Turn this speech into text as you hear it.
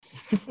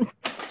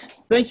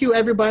Thank you,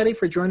 everybody,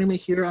 for joining me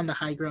here on the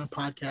High Ground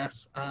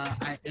Podcast.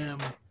 I am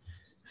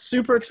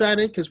super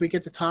excited because we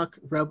get to talk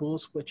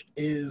Rebels, which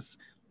is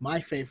my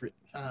favorite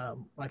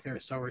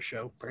Star Wars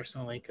show,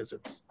 personally, because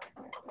it's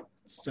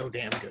so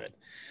damn good.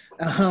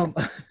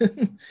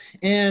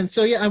 And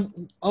so, yeah, I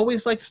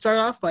always like to start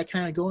off by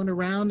kind of going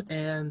around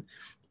and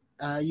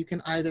you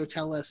can either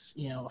tell us,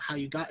 how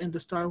you got into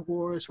Star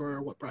Wars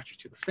or what brought you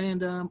to the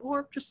fandom,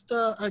 or just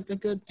a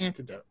good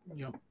anecdote.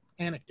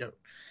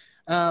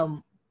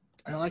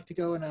 I like to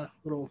go in a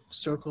little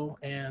circle,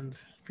 and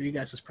for you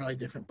guys, it's probably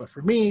different, but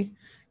for me,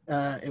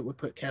 it would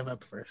put Kev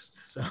up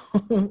first. So,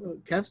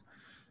 Kev?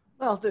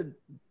 Well,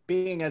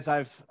 being as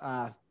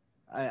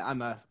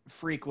I'm a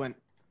frequent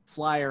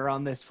flyer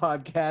on this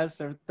podcast,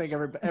 I think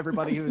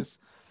everybody who's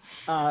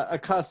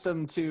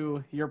accustomed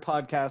to your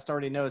podcast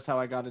already knows how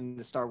I got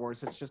into Star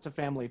Wars. It's just a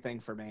family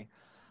thing for me.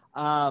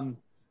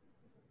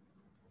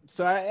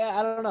 So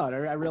I don't know.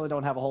 I really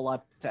don't have a whole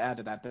lot to add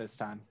to that this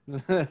time.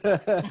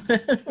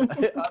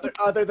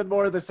 other than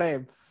more of the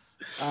same.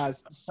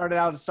 Started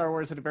out in Star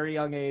Wars at a very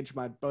young age.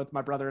 Both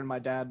my brother and my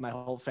dad, my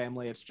whole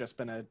family. It's just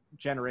been a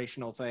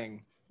generational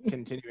thing,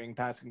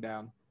 passing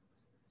down.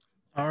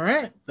 All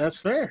right, that's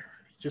fair.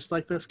 Just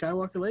like the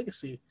Skywalker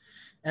legacy.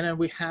 And then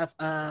we have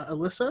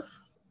Alyssa.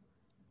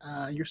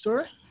 Your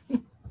story?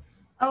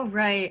 Oh,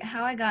 right.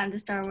 How I got into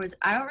Star Wars.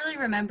 I don't really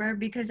remember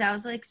because I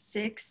was like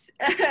 6.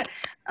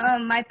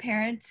 My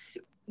parents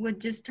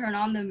would just turn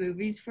on the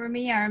movies for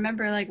me. I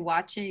remember like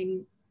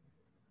watching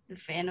The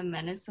Phantom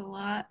Menace a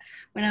lot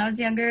when I was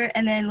younger.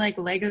 And then like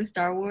Lego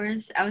Star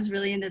Wars. I was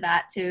really into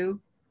that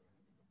too.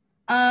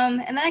 And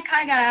then I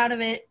kind of got out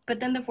of it. But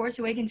then The Force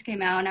Awakens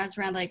came out and I was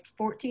around like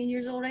 14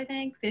 years old, I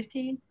think.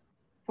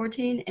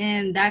 14.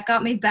 And that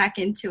got me back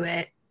into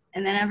it.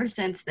 And then ever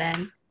since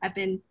then, I've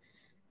been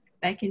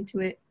back into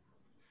it.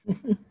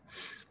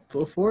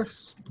 Full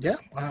force. Yeah,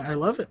 I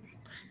love it.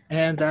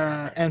 And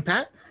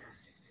Pat?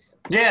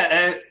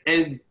 Yeah,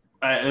 I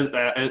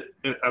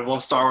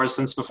love Star Wars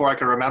since before I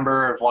could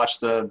remember. I've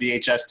watched the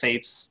VHS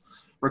tapes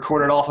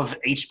recorded off of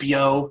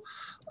HBO,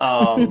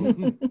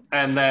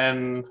 and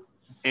then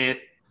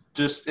it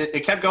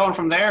kept going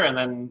from there, and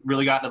then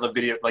really got into the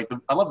video.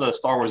 I love the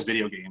Star Wars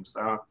video games,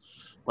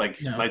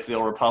 Knights of the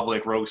Old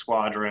Republic, Rogue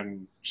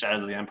Squadron,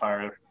 Shadows of the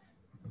Empire,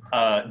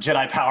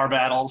 Jedi Power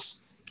Battles.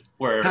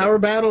 Power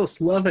Battles,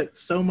 love it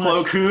so much.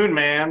 Plo Koon,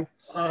 man.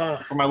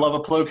 Where my love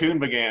of Plo Koon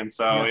began.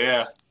 So,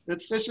 yes. Yeah,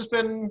 it's just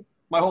been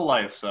my whole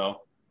life.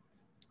 So,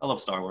 I love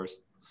Star Wars.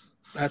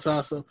 That's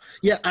awesome.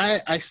 Yeah,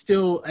 I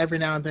still every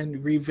now and then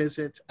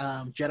revisit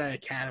Jedi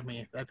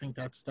Academy. I think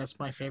that's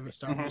my favorite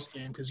Star Wars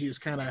game because you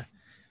just kind of,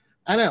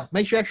 I don't know,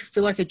 makes you actually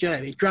feel like a Jedi.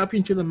 They drop you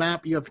into the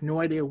map. You have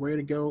no idea where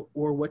to go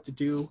or what to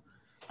do.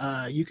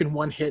 You can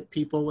one-hit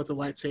people with a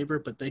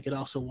lightsaber, but they could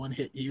also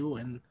one-hit you,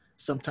 and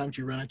sometimes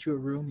you run into a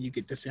room, you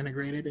get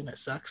disintegrated, and it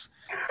sucks.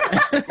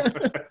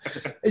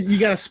 You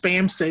got to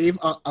spam save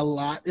a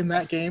lot in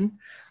that game.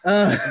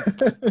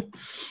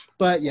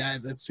 But yeah,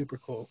 that's super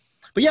cool.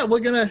 But yeah,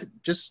 we're going to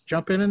just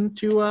jump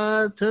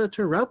into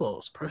to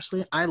Rebels.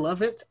 Personally, I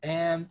love it.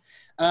 And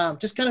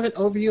just kind of an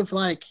overview of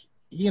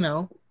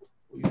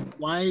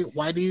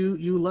why do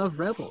you love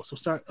Rebels? So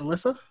start,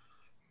 Alyssa?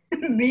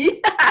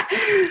 Me?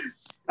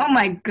 Oh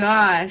my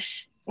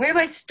gosh. Where do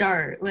I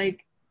start?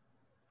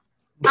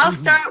 I'll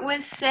start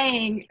with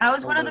saying I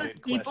was one of those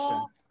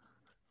people.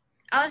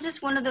 I was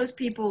just one of those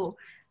people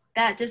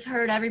that just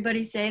heard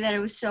everybody say that it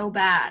was so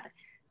bad.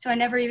 So I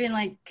never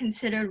even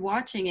considered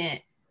watching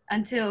it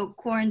until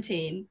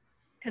quarantine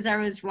because I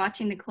was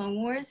watching the Clone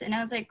Wars and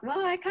I was like,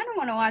 well, I kind of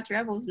want to watch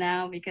Rebels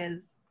now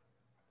because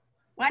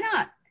why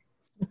not?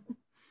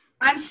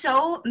 I'm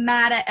so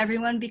mad at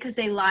everyone because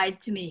they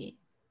lied to me.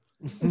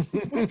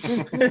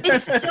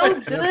 It's so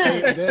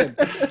good.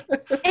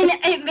 And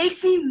it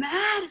makes me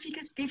mad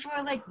because people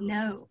are like,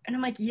 no. And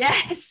I'm like,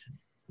 yes.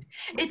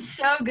 It's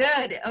so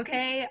good,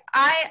 okay?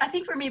 I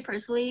think for me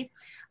personally,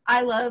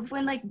 I love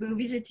when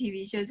movies or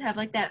TV shows have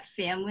that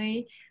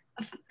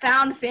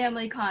found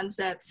family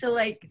concept. So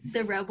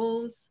the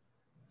Rebels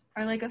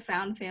are a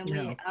found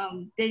family.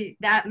 Yeah.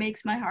 That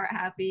makes my heart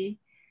happy.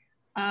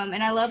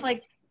 And I love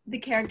the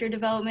character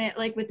development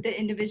with the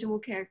individual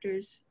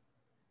characters.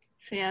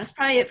 So yeah, that's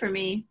probably it for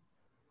me.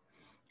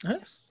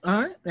 Nice.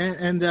 All right.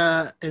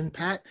 And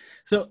Pat.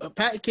 So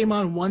Pat came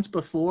on once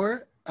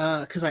before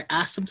because I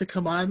asked him to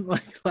come on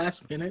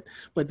last minute,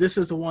 but this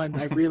is the one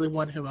I really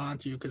want him on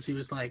to because he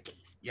was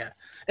yeah.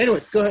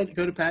 Anyways, go ahead.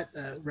 Go to Pat.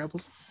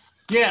 Rebels.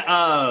 Yeah.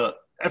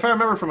 If I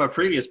remember from a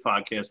previous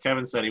podcast,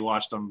 Kevin said he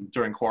watched them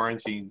during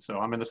quarantine. So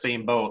I'm in the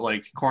same boat.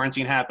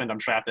 Quarantine happened. I'm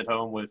trapped at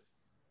home with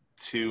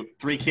 3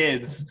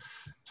 kids.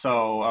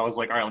 So I was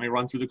like, all right, let me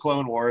run through the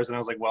Clone Wars. And I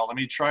was like, well, let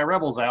me try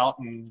Rebels out,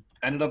 and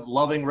ended up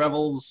loving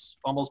Rebels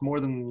almost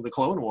more than the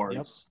Clone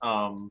Wars.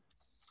 Yep.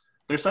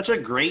 They're such a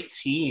great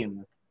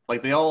team.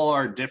 They all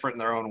are different in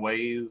their own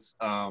ways.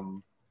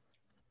 And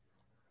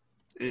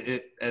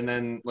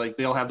then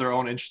they all have their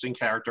own interesting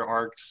character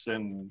arcs,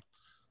 and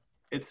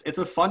it's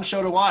a fun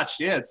show to watch.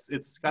 Yeah,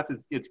 it's got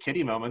its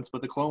kiddie moments,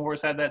 but the Clone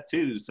Wars had that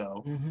too.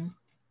 So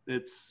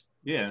it's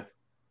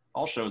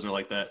all shows are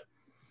like that.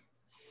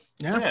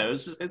 Yeah,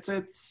 So,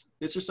 yeah,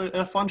 it's just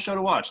a fun show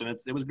to watch, and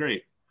it was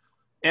great.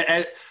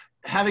 And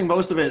having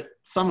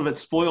some of it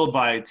spoiled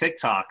by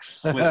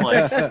TikToks with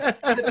like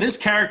this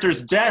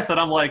character's death, and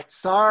I'm like,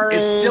 Sorry.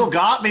 it still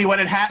got me when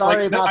it happened.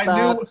 Sorry Like,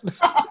 about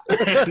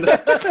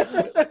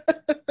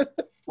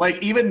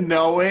like even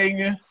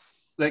knowing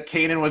that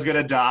Kanan was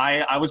gonna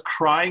die, I was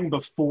crying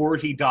before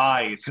he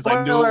died because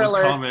I knew it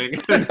was coming.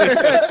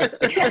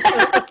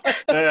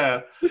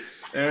 Yeah,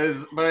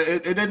 but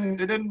it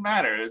didn't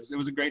matter. It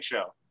was a great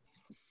show.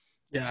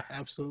 yeah,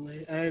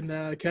 absolutely.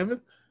 And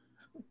Kevin?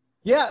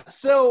 Yeah,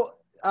 so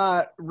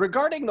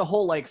regarding the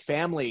whole like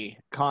family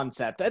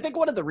concept, I think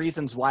one of the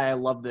reasons why I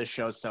love this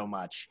show so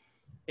much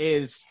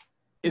is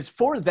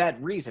for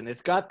that reason.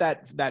 It's got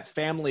that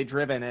family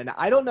driven, and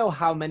I don't know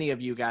how many of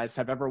you guys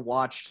have ever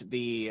watched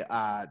the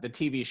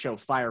TV show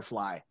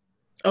Firefly.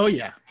 Oh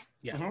yeah.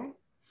 Mm-hmm.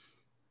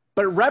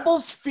 But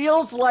Rebels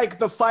feels like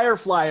the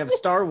Firefly of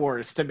Star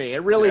Wars to me.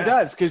 It really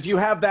does, because you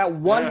have that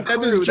one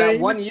crew, that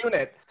one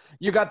unit.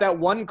 You got that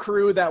one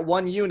crew, that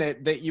one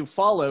unit that you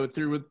follow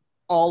through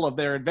all of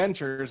their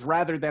adventures,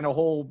 rather than a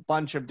whole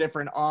bunch of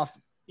different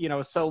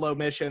solo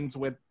missions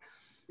with,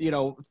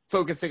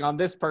 focusing on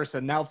this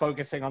person, now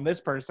focusing on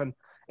this person.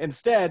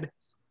 Instead,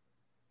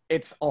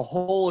 it's a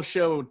whole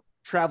show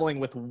traveling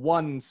with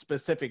one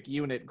specific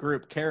unit,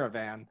 group,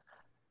 caravan.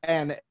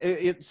 And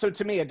so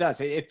to me, it does.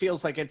 It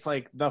feels like it's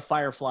like the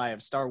Firefly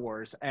of Star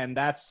Wars. And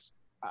that's,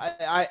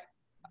 I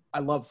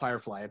love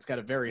Firefly. It's got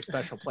a very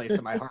special place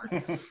in my heart.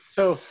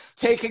 So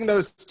taking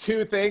those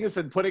two things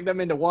and putting them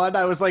into one,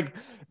 I was like,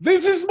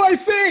 this is my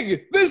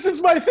thing. This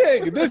is my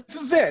thing. This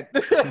is it.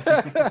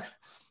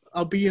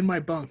 I'll be in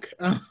my bunk.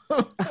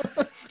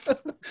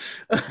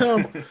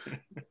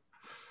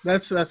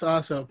 That's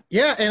awesome.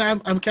 Yeah, and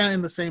I'm kind of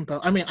in the same boat.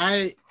 I mean,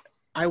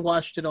 I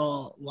watched it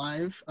all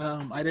live.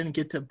 I didn't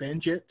get to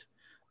binge it,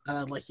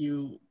 like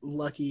you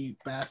lucky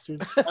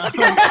bastards.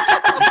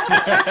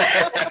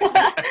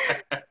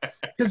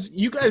 Because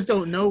you guys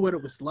don't know what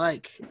it was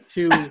like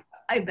to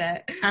I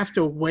bet have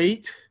to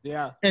wait,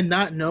 and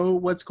not know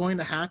what's going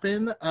to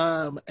happen.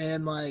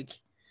 And like,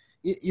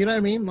 you know what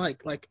I mean?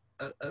 Like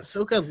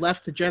Ahsoka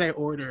left the Jedi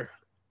Order,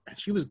 and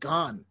she was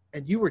gone,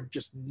 and you were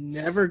just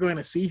never going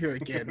to see her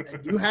again.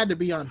 And you had to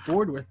be on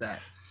board with that.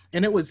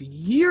 And it was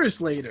years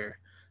later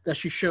that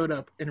she showed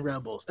up in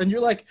Rebels, and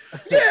you're like,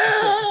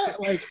 yeah,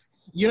 like,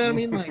 you know what I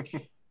mean?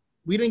 Like,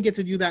 we didn't get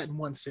to do that in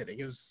one sitting.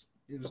 It was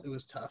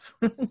tough.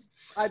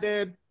 I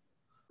did.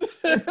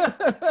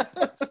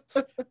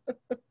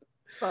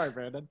 Sorry,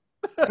 Brandon.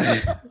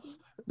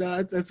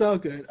 No, it's all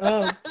good.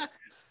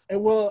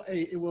 And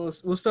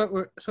we'll start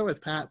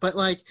with Pat, but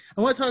like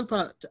I want to talk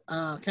about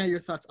kind of your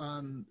thoughts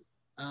on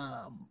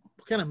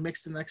kind of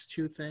mix the next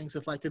two things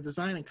of like the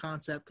design and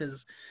concept,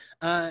 because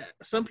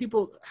some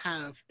people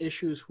have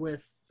issues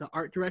with the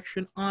art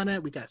direction on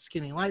it. We got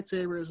skinny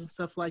lightsabers and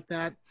stuff like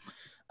that,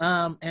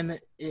 and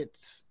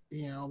it's,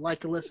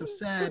 like Alyssa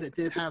said, it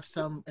did have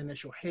some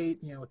initial hate.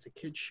 It's a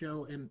kid's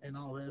show and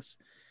all this.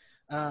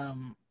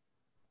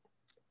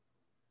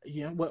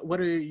 What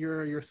are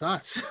your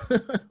thoughts?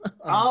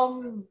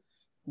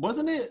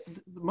 Wasn't it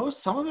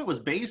some of it was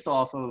based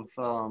off of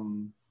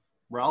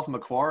Ralph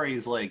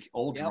McQuarrie's like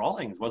old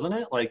drawings, wasn't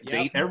it? Like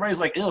everybody's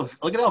like, ew,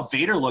 look at how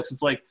Vader looks.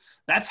 It's like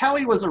that's how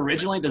he was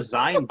originally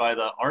designed by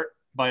the art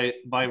by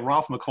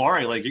Ralph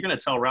McQuarrie. Like, you're gonna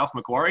tell Ralph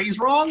McQuarrie he's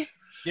wrong?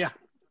 Yeah.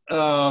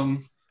 I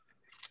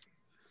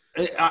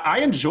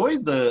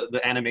enjoyed the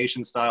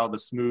animation style, the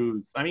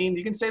smooth. I mean,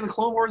 you can say the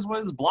Clone Wars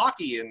was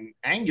blocky and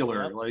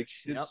angular. Yep. Like,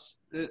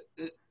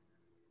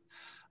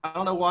 I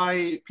don't know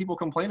why people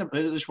complain about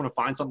it. They just want to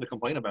find something to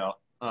complain about.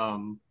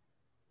 And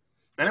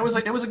it was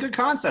a good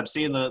concept,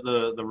 seeing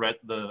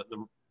the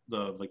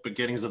like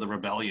beginnings of the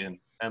rebellion,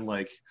 and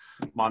like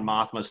Mon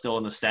Mothma still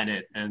in the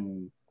Senate,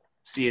 and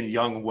seeing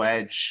young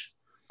Wedge.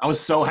 I was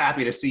so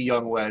happy to see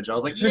young Wedge. I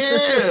was like,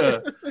 yeah.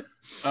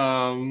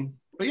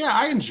 But yeah,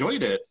 I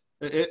enjoyed it.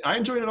 I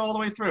enjoyed it all the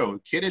way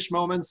through. Kiddish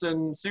moments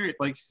and serious,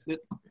 like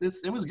it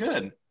was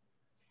good.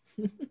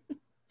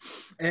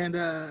 And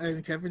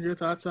Kevin, your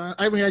thoughts on?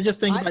 I mean, I just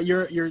think about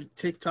your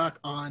TikTok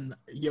on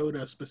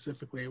Yoda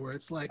specifically, where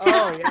it's like,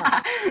 oh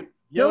yeah,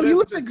 Yoda, he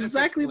looks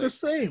exactly the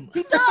same.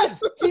 He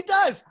does. He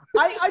does.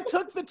 I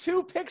took the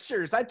two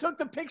pictures. I took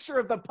the picture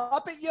of the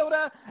puppet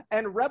Yoda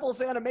and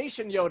Rebels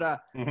animation Yoda,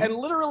 and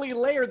literally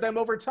layered them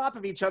over top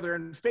of each other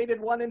and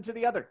faded one into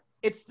the other.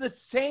 It's the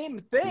same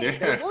thing.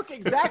 Yeah. They look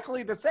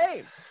exactly the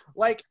same.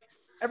 Like,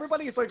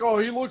 everybody's like, oh,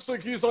 he looks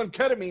like he's on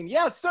ketamine.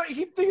 Yeah, so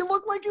he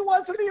looked like he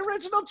was in the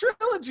original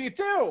trilogy,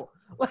 too.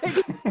 Like,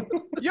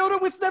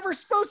 Yoda was never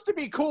supposed to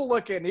be cool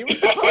looking. He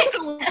was supposed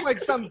to look like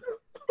some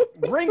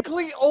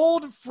wrinkly,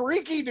 old,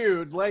 freaky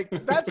dude. Like,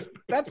 that's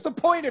the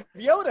point of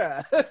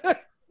Yoda.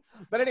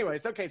 But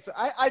anyways, okay, so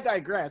I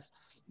digress.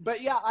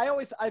 But yeah,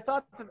 I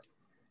thought that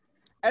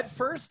at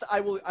first,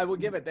 I will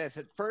give it this.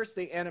 At first,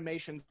 the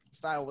animation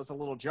style was a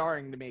little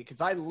jarring to me,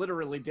 because I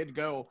literally did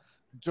go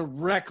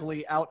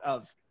directly out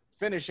of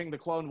finishing the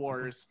Clone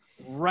Wars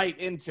right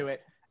into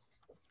it.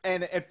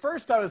 And at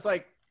first I was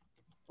like,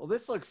 well,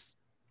 this looks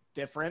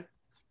different.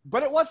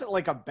 But it wasn't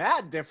like a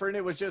bad different.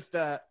 It was just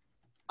I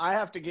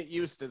have to get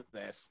used to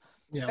this.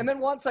 Yeah. And then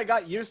once I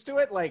got used to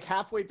it, like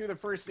halfway through the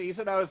first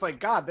season, I was like,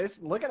 God,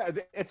 look at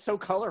it. It's so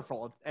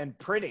colorful and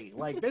pretty.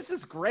 Like, this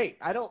is great.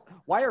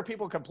 Why are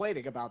people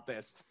complaining about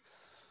this?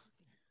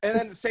 And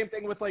then the same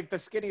thing with like the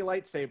skinny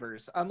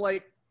lightsabers. I'm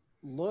like,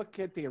 look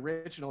at the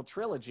original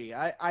trilogy.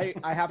 I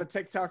have a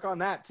TikTok on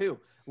that too.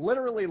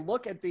 Literally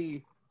look at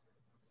the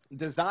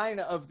design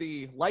of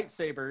the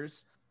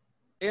lightsabers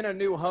in A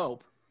New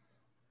Hope.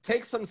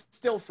 Take some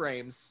still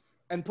frames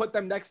and put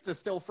them next to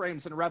still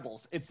frames in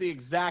Rebels. It's the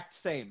exact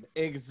same.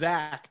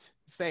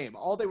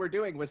 All they were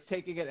doing was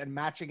taking it and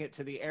matching it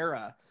to the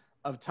era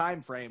of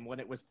time frame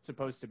when it was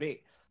supposed to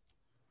be.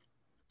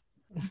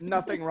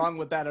 Nothing wrong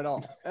with that at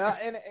all.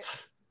 And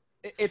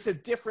it's a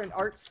different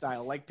art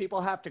style. Like,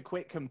 people have to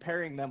quit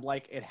comparing them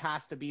like it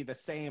has to be the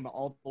same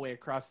all the way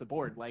across the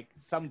board. Like,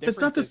 some differences.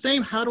 It's not the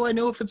same. How do I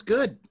know if it's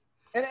good?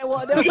 And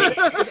well, no,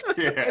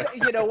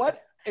 and you know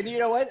what? And you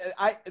know what?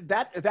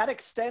 That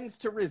extends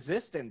to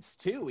Resistance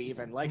too.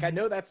 Even like, I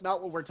know that's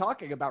not what we're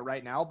talking about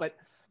right now, but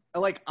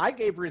like, I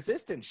gave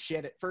Resistance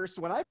shit at first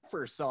when I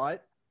first saw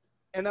it,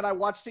 and then I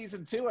watched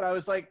season 2 and I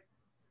was like,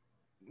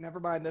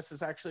 never mind, this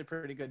is actually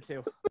pretty good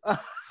too.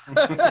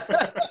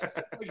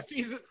 Like,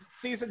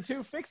 season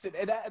 2 fixed it,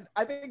 and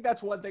I think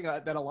that's one thing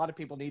that a lot of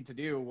people need to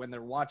do when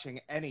they're watching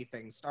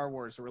anything Star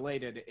Wars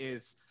related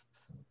is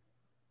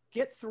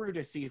get through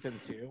to season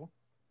 2.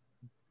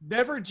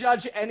 Never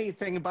judge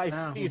anything by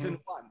season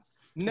 1.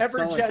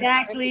 Never judge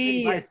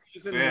anything by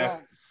season 1. I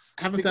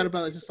haven't thought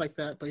about it just like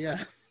that, but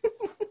yeah.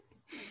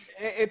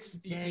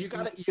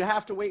 You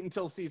have to wait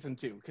until season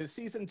 2, because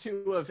season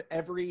 2 of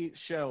every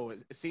show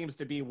seems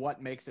to be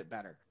what makes it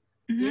better.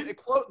 Mm-hmm.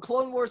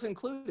 Clone Wars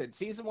included.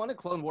 Season 1 of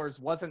Clone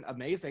Wars wasn't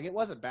amazing. It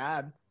wasn't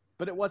bad,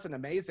 but it wasn't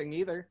amazing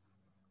either.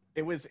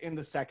 It was in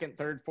the second,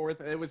 third, fourth.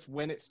 It was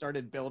when it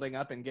started building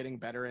up and getting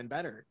better and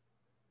better.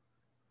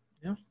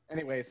 Yeah.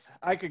 Anyways,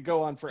 I could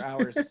go on for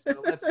hours.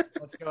 So let's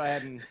go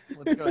ahead and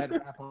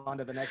wrap on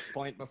to the next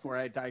point before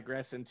I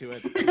digress into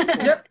it.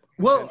 Yep.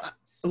 Well,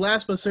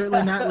 last but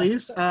certainly not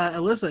least,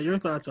 Alyssa, your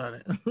thoughts on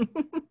it?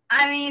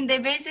 I mean, they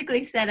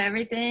basically said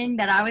everything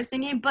that I was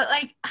thinking, but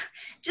like,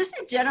 just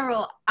in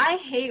general, I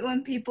hate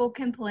when people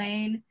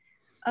complain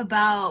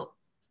about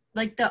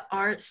like the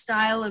art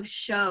style of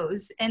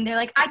shows, and they're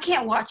like, I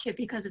can't watch it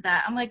because of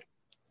that. I'm like,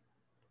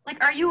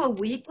 are you a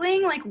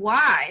weakling? Like,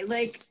 why?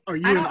 Like, are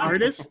you an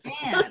artist?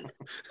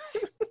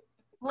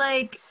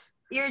 Like,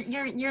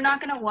 you're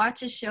not gonna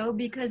watch a show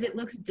because it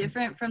looks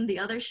different from the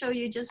other show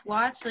you just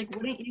watched. Like,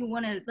 wouldn't you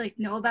want to like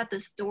know about the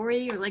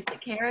story or like the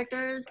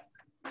characters?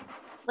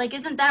 Like,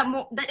 isn't that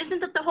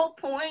the whole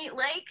point?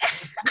 Like,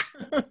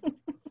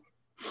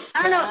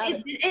 I don't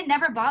know. It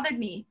never bothered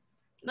me.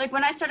 Like,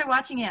 when I started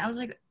watching it, I was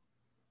like,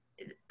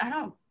 I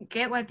don't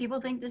get why people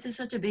think this is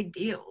such a big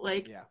deal.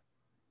 Like, yeah.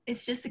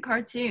 It's just a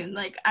cartoon.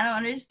 Like, I don't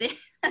understand.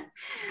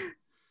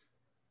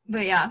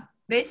 But yeah,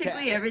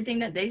 basically everything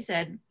that they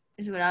said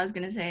is what I was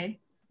gonna say.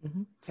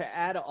 Mm-hmm. To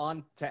add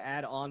on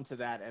to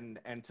that,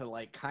 and to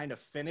like kind of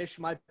finish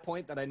my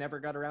point that I never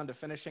got around to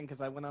finishing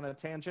because I went on a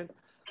tangent.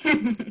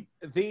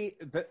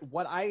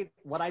 What I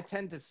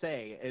tend to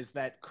say is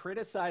that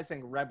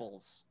criticizing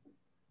Rebels,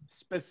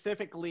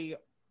 specifically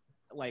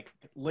like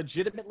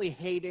legitimately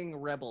hating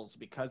Rebels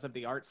because of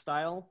the art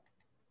style,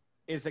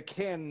 is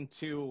akin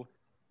to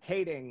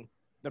hating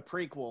the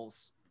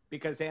prequels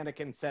because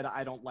Anakin said,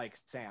 I don't like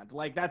sand.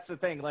 Like, that's the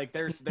thing. Like,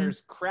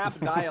 there's crap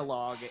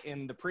dialogue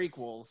in the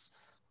prequels,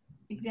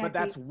 exactly. But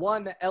that's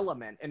one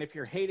element. And if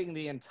you're hating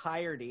the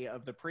entirety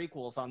of the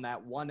prequels on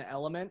that one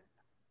element,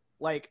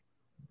 like,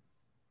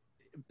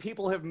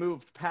 people have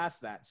moved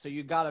past that. So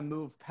you got to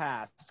move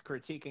past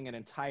critiquing an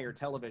entire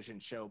television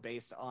show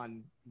based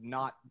on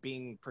not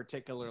being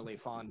particularly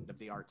fond of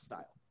the art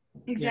style.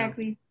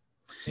 Exactly.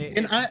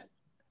 And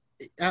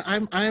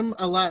I'm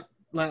a lot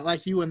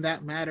like you in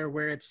that matter,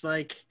 where it's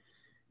like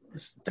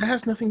that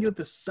has nothing to do with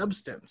the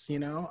substance, you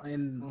know,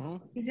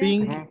 and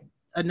being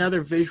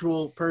another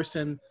visual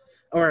person,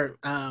 or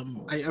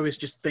I always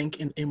just think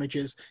in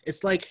images.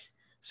 It's like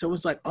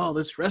someone's like, oh,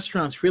 this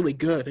restaurant's really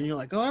good, and you're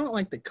like, oh, I don't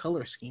like the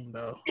color scheme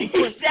though.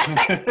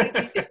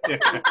 Exactly.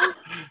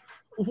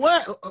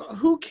 What?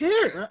 Who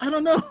cares? I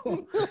don't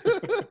know.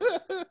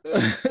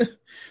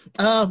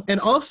 And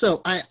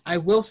also, I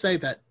will say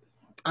that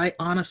I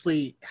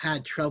honestly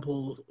had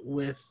trouble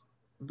with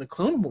the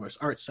Clone Wars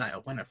art style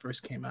when it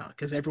first came out,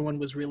 because everyone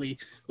was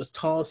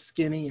tall,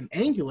 skinny, and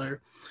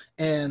angular,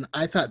 and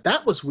I thought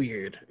that was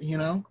weird. You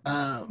know,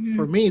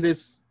 for me,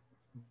 this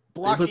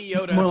blocky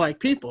Yoda more like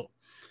people.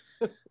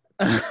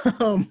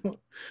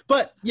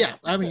 But yeah,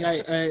 I mean,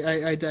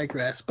 I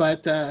digress.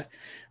 But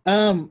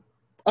all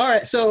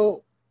right,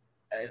 so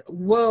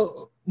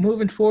well,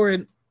 moving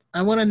forward,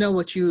 I want to know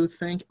what you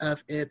think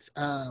of its.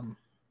 I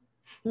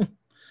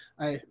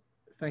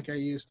think I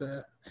used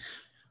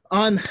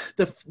on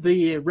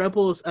the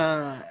Rebels,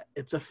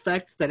 its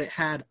effect that it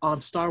had on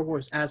Star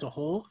Wars as a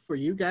whole for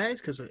you guys,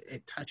 because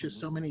it touches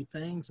so many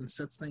things and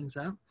sets things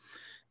up.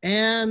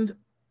 And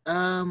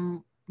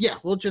yeah,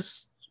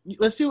 let's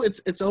do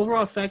its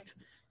overall effect,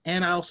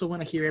 and I also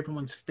want to hear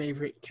everyone's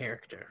favorite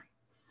character.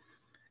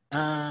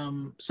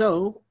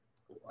 So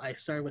I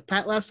started with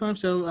Pat last time,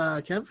 so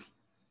Kev?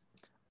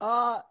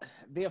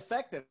 The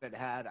effect that it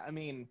had, I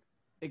mean,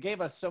 it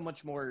gave us so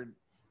much more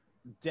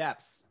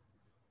depth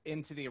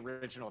into the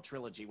original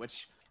trilogy,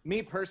 which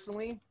me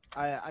personally,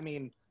 I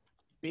mean,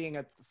 being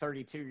a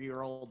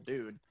 32-year-old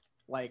dude,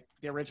 like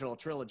the original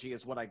trilogy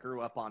is what I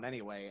grew up on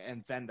anyway,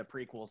 and then the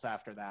prequels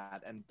after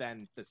that, and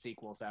then the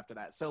sequels after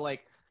that. So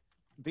like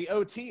the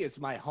OT is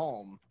my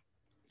home.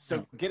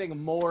 So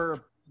getting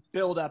more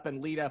build up and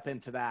lead up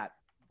into that,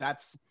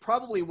 that's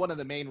probably one of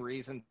the main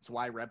reasons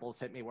why Rebels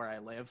hit me where I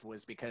live,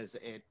 was because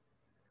it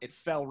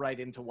fell right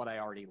into what I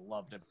already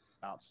loved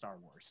about Star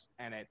Wars.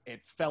 And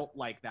it felt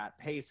like that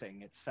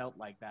pacing, it felt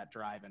like that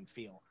drive and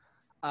feel.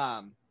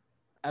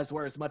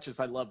 As much as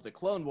I love the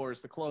Clone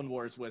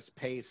Wars was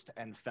paced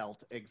and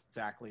felt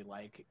exactly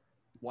like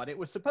what it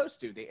was supposed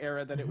to, the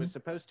era that it was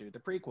supposed to, the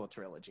prequel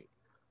trilogy.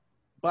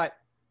 But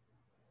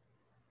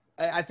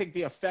I think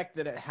the effect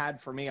that it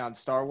had for me on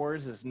Star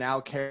Wars is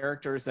now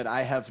characters that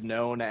I have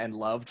known and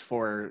loved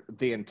for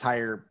the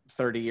entire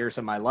 30 years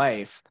of my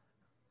life.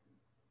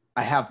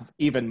 I have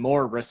even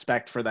more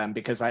respect for them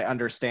because I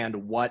understand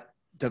what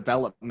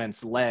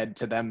developments led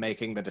to them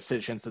making the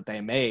decisions that they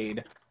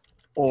made,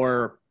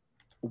 or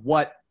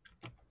what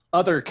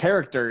other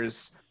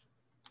characters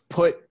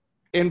put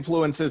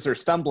influences or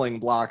stumbling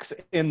blocks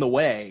in the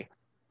way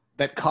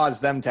that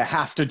caused them to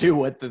have to do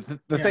what the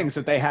things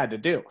that they had to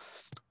do.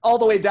 All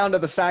the way down to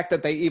the fact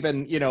that they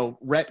even,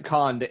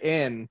 retconned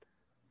in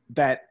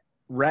that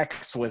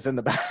Rex was in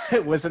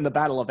the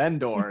Battle of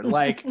Endor,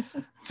 like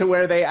to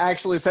where they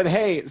actually said,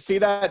 "Hey, see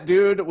that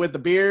dude with the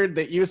beard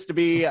that used to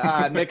be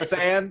Nick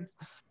Sands?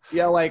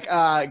 Yeah, like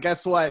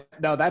guess what?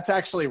 No, that's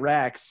actually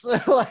Rex."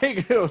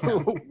 Like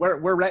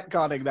we're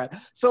retconning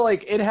that. So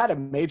like it had a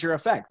major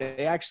effect.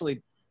 They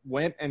actually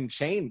went and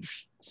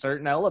changed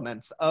certain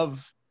elements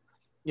of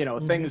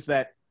things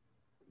that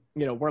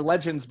were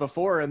legends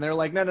before, and they're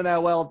like, no,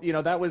 well,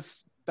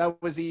 that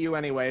was EU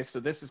anyway, so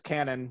this is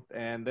canon,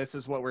 and this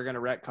is what we're going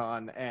to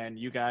retcon, and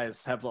you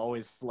guys have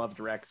always loved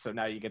Rex, so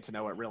now you get to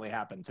know what really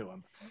happened to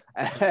him.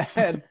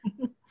 And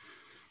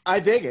I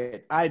dig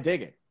it.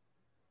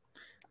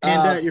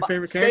 And your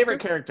favorite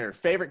character?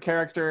 Favorite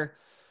character,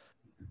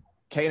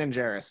 Kanan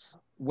Jarrus.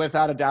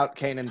 Without a doubt,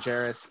 Kanan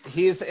Jarrus.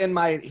 He's in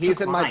my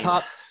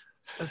top.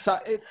 So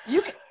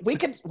we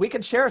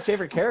can share a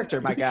favorite character,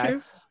 my guy.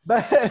 Sure.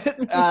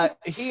 But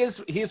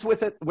he's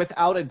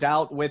without a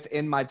doubt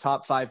within my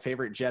top 5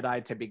 favorite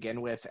Jedi to begin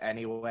with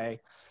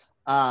anyway.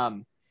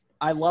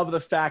 I love the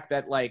fact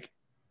that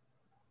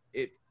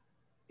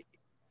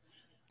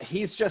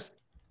he's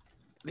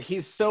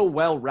so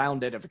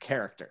well-rounded of a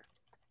character.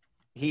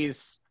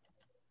 He's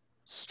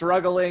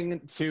struggling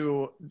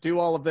to do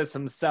all of this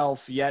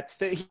himself, yet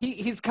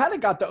he's kind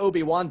of got the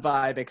Obi-Wan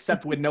vibe,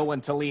 except with no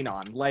one to lean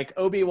on. Like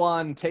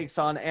Obi-Wan takes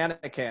on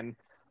Anakin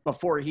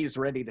before he's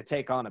ready to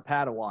take on a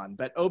Padawan,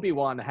 but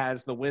Obi-Wan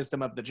has the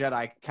wisdom of the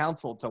Jedi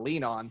Council to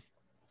lean on.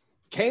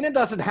 Kanan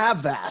doesn't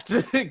have that.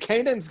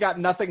 Kanan's got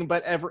nothing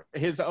but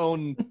his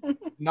own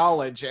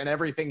knowledge and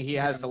everything he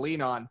has to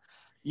lean on.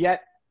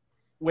 Yet,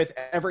 with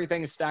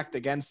everything stacked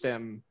against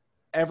him,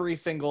 every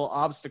single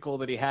obstacle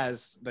that he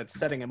has that's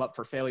setting him up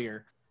for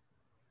failure,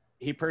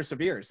 he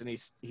perseveres and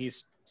he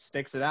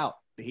sticks it out.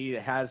 He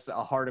has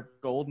a heart of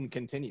gold and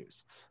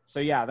continues.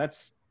 So yeah,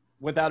 that's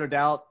without a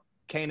doubt,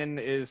 Kanan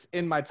is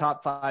in my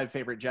top 5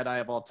 favorite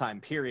Jedi of all time,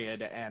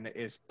 period, and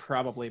is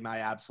probably my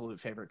absolute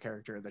favorite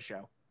character of the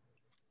show.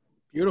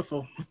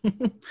 Beautiful.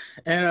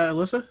 And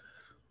Alyssa?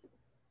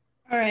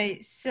 All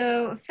right,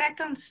 so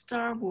effect on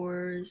Star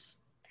Wars.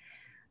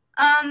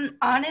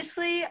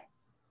 Honestly,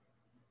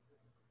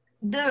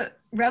 the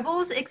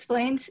Rebels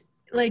explains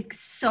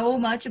so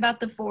much about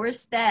the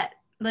Force that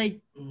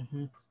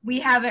we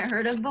haven't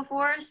heard of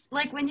before.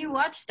 Like when you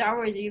watch Star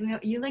Wars, you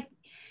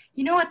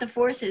know what the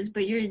Force is,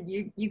 but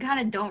you kind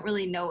of don't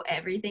really know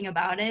everything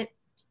about it.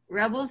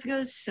 Rebels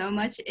goes so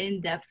much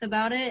in depth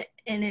about it,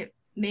 and it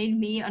made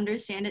me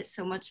understand it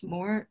so much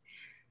more.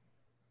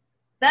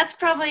 That's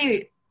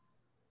probably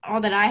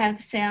all that I have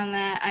to say on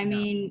that. I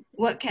mean,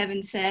 what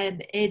Kevin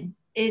said,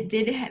 it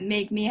did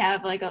make me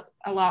have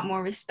a lot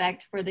more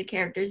respect for the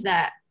characters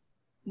that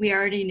we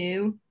already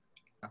knew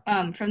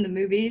from the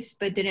movies,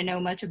 but didn't know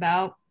much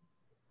about.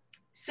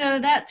 So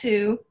that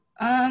too.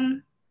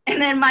 And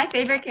then my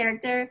favorite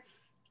character,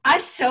 I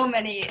have so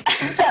many,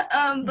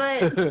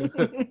 but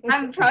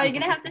I'm probably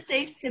gonna have to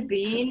say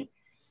Sabine.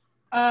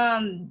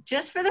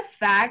 Just for the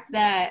fact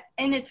that,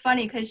 and it's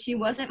funny because she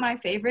wasn't my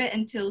favorite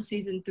until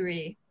season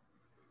 3.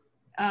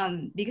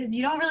 Because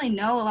you don't really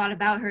know a lot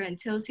about her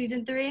until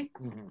season 3.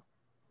 Mm-hmm.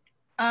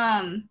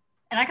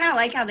 And I kind of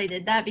like how they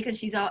did that because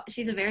she's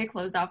a very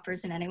closed off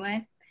person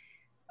anyway.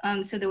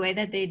 So the way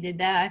that they did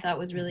that I thought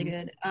was really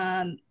good.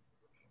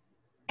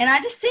 And I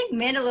just think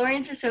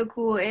Mandalorians are so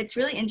cool. It's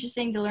really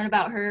interesting to learn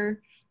about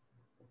her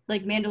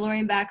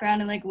Mandalorian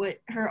background and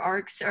what her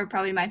arcs are.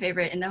 Probably my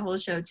favorite in the whole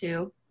show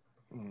too.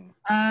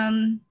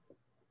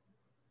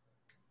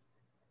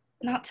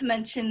 Not to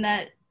mention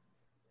that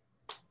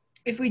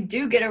if we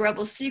do get a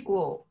Rebel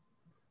sequel,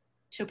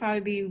 she'll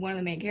probably be one of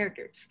the main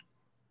characters.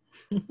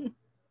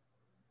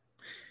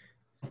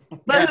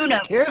 But who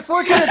knows? Here's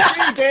looking at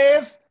you,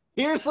 Dave.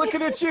 Here's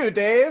looking at you,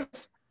 Dave.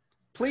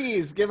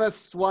 Please give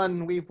us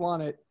one. We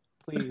want it,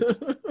 please.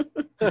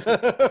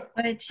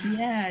 But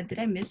yeah, did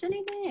I miss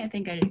anything? I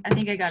think I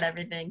got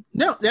everything.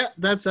 No, yeah,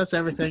 that's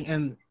everything.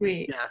 And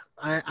Sweet. yeah,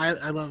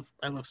 I love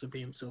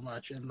Sabine so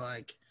much, and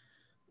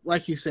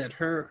like you said,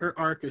 her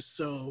arc is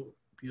so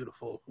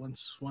beautiful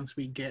once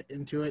we get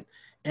into it,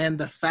 and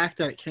the fact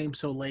that it came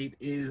so late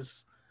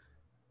is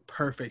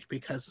perfect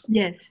because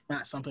it's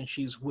not something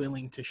she's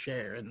willing to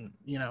share, and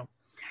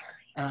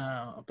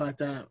but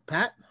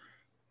Pat,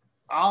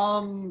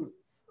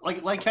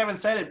 like Kevin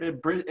said,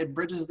 it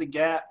bridges the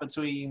gap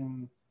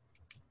between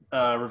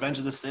Revenge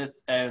of the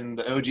Sith and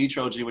the OG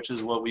trilogy, which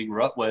is what we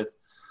grew up with.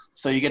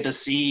 So you get to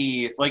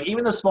see like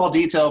even the small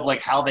detail of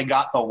like how they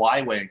got the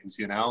Y-wings,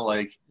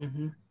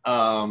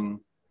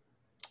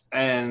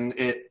 and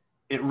it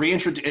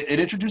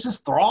introduces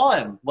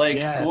Thrawn, like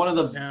one of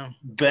the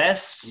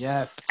best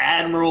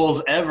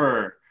admirals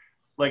ever.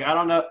 Like I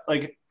don't know,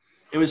 like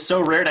it was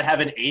so rare to have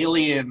an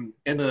alien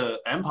in the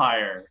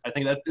Empire. I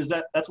think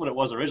that's what it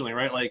was originally,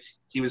 right? Like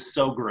he was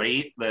so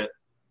great that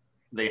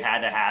they had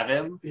to have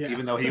him,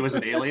 even though he was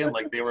an alien.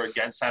 Like they were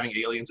against having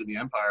aliens in the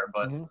Empire,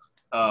 but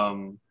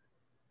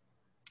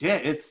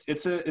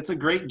it's a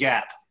great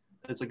gap.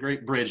 It's a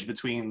great bridge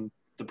between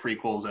the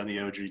prequels and the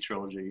OG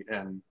trilogy,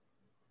 and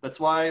that's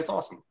why it's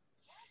awesome.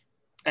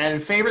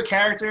 And favorite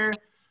character,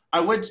 I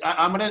would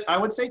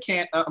say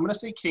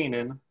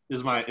Kanan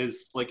is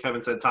like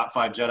Kevin said, top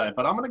 5 Jedi,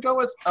 but I'm gonna go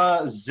with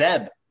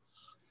Zeb.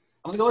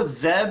 I'm gonna go with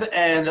Zeb,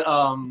 and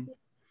I'm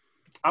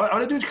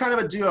gonna do kind of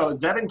a duo,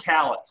 Zeb and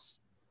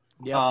Callus.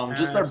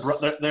 Just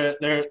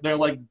their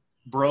like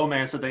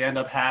bromance that they end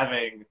up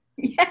having.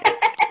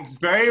 It's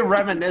very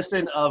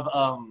reminiscent of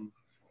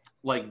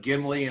like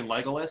Gimli and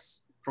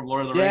Legolas from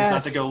Lord of the Rings.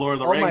 Not to go Lord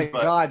of the Rings,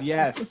 but God,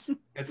 yes.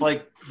 It's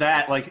like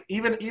that. Like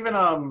even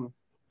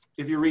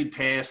if you read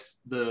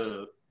past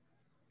the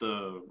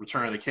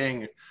Return of the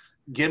King,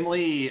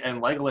 Gimli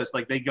and Legolas,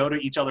 like they go to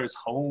each other's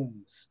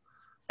homes,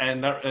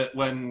 and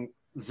when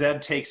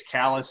Zeb takes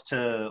Callus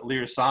to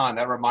Lir San,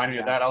 that reminded me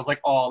of that. I was like,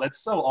 oh, that's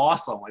so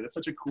awesome! Like that's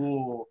such a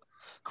cool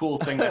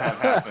thing to have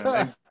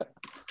happen.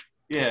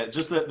 And,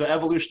 just the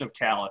evolution of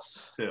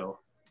Callus too.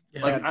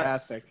 Like,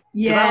 fantastic.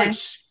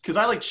 Because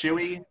I like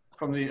Chewie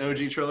from the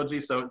OG trilogy,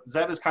 so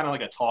Zeb is kind of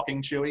like a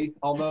talking Chewie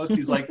almost.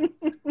 He's like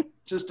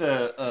just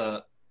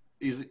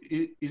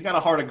he's got a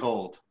heart of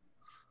gold.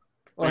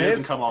 Well, he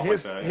doesn't come off like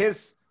that.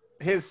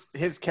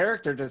 His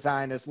character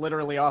design is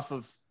literally off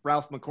of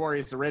Ralph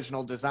McQuarrie's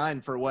original design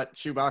for what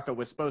Chewbacca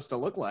was supposed to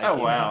look like.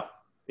 Oh wow!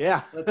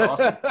 Yeah, that's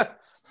awesome.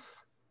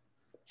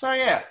 So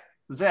yeah,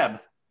 Zeb.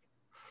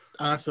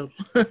 Awesome.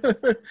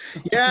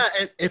 Yeah,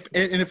 and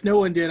if no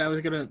one did, I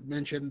was gonna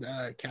mention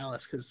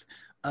Callus because,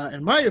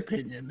 in my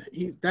opinion,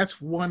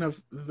 that's one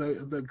of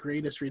the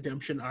greatest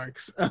redemption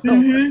arcs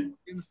in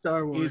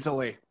Star Wars.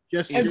 Easily.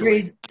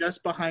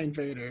 Just behind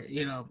Vader,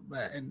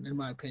 in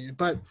my opinion.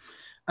 But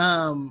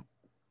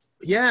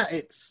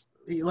it's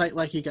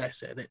like you guys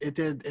said, it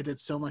did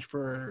so much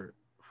for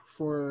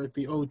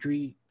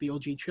the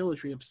OG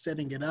trilogy of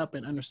setting it up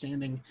and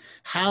understanding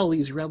how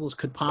these rebels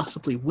could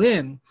possibly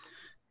win.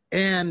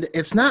 And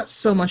it's not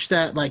so much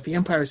that like the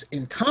Empire is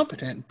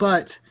incompetent,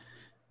 but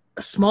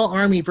a small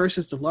army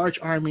versus the large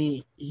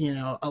army,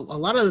 a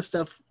lot of the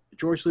stuff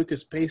George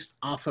Lucas based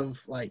off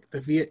of like the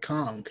Viet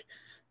Cong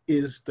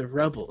is the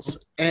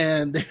rebels,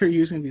 and they're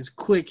using these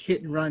quick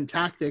hit and run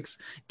tactics,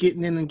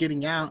 getting in and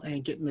getting out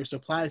and getting their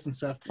supplies and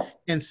stuff,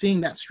 and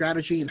seeing that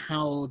strategy and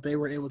how they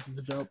were able to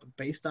develop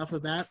based off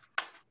of that,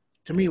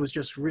 to me was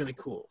just really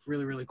cool,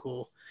 really, really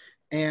cool.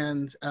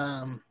 And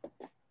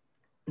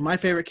my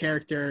favorite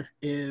character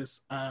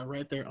is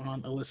right there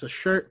on Alyssa's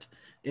shirt.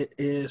 It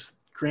is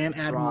Grand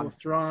Admiral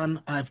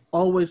Thrawn. I've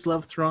always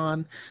loved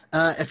Thrawn.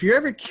 If you're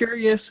ever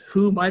curious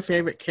who my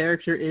favorite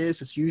character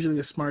is, it's usually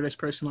the smartest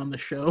person on the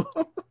show.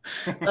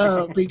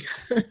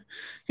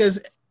 Because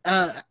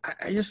I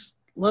just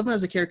love him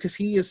as a character because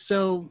he is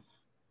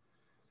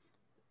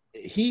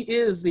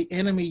the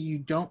enemy you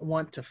don't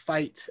want to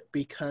fight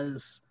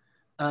because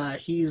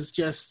he's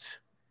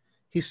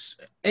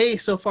A,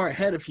 so far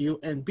ahead of you,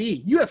 and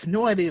B, you have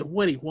no idea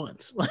what he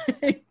wants.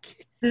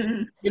 Like,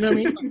 you know what I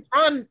mean? Like,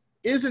 Thrawn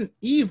isn't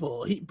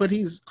evil, but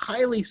he's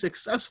highly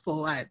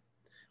successful at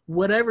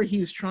whatever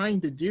he's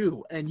trying to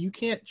do, and you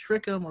can't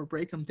trick him or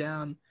break him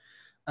down.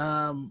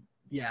 I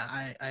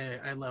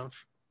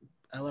love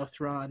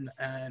Thrawn,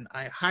 and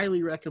I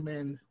highly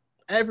recommend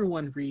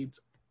everyone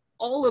reads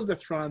all of the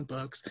Thrawn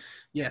books.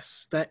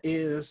 Yes, that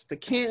is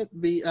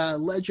the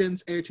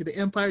Legends Heir to the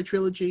Empire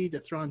trilogy, the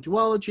Thrawn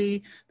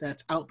duology,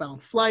 that's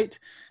Outbound Flight,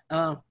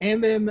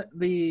 and then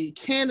the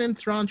canon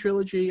Thrawn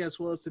trilogy,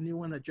 as well as the new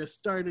one that just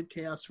started,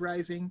 Chaos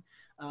Rising.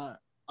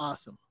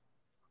 Awesome.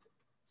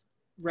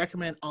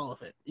 Recommend all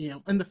of it.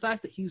 And the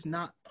fact that he's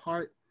not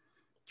part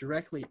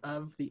directly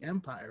of the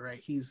Empire,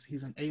 right?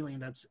 He's an alien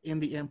that's in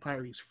the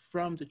Empire. He's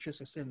from the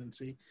Triss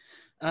Ascendancy.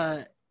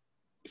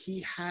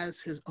 He has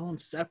his own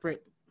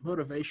separate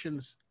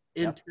motivations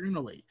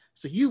internally.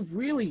 So you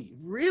really,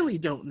 really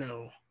don't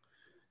know.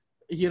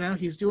 You know,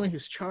 he's doing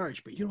his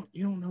charge, but you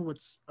don't know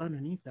what's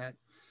underneath that.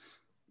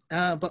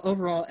 But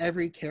overall,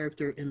 every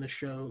character in the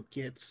show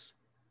gets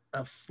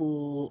a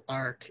full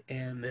arc,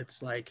 and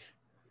it's like,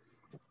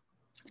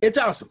 it's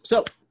awesome.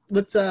 So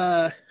let's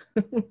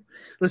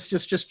let's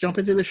just jump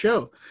into the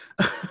show.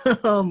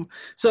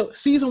 So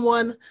season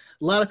 1, a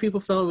lot of people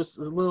felt it was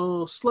a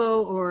little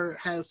slow or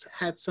has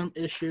had some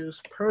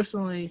issues.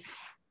 Personally,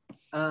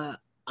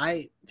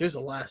 there's a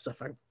lot of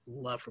stuff I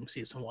love from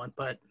season 1,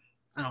 but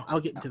I'll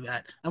get into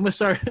that. I'm gonna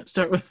start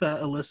with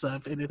Alyssa.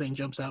 If anything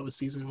jumps out with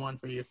season 1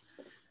 for you.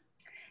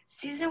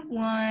 Season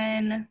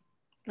 1,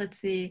 let's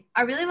see.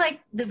 I really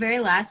like the very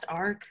last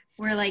arc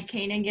where like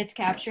Kanan gets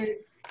captured.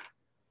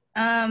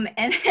 And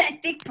I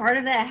think part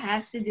of that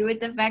has to do with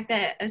the fact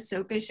that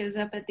Ahsoka shows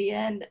up at the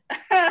end.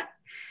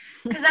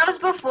 Because that was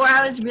before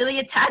I was really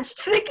attached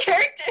to the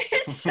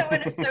characters. So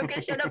when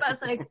Ahsoka showed up, I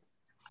was like,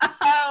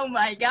 oh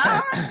my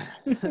god.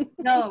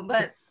 No,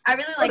 but I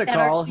really like that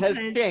protocol arc has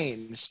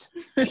changed.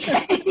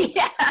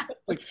 Yeah,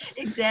 Like,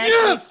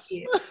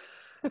 exactly.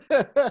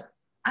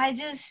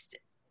 yes!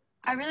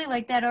 I really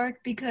like that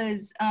arc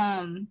because,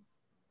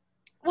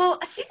 well,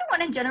 season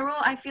 1 in general,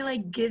 I feel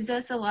like gives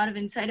us a lot of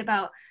insight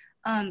about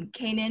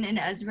Kanan and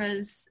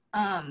Ezra's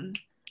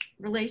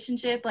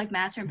relationship, like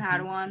Master and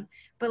Padawan.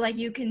 But like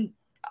you can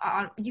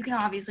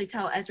obviously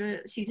tell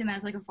Ezra sees him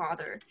as like a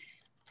father.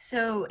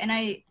 So, and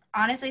I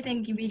honestly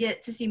think we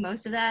get to see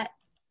most of that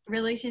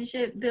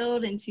relationship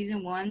build in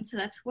season 1. So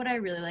that's what I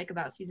really like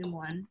about season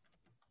 1.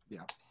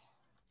 Yeah.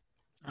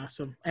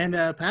 Awesome. And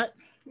Pat?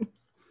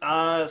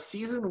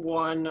 Season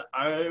 1,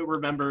 I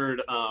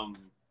remembered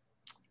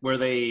where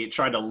they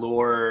tried to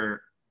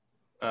lure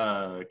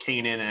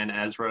Kanan and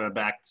Ezra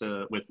back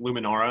with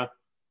Luminara,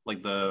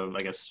 like the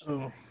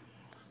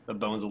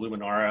bones of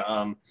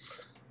Luminara.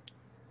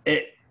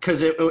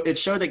 Because it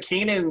showed that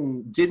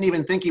Kanan didn't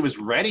even think he was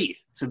ready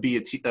to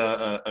be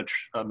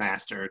a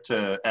master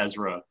to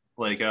Ezra.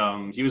 Like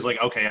he was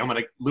like, okay,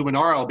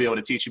 Luminara will be able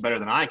to teach you better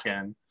than I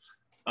can.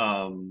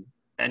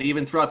 And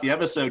even throughout the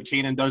episode,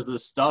 Kanan does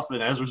this stuff,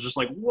 and Ezra's just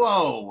like,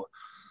 whoa!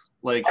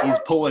 Like he's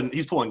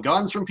pulling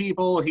guns from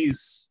people.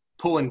 He's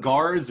pulling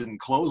guards and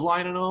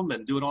clotheslining them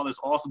and doing all this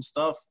awesome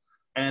stuff.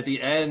 And at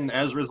the end,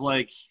 Ezra's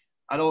like,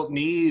 I don't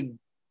need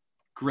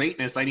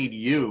greatness. I need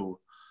you.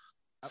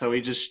 So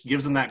he just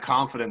gives him that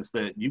confidence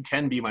that you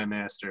can be my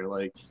master.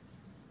 Like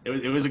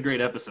it was a great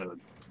episode.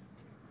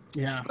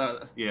 Yeah.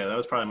 Yeah, that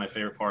was probably my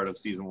favorite part of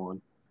season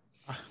 1.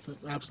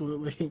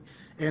 Absolutely.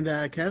 And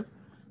Kev?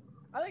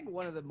 I think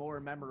one of the more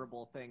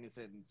memorable things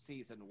in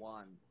season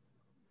 1,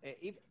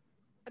 it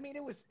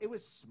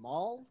was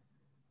small,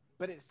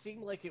 but it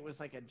seemed like it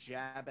was like a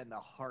jab in the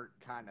heart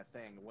kind of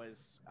thing,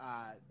 was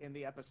in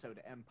the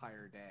episode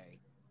Empire Day,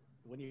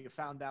 when you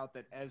found out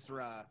that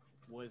Ezra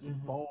was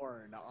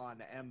born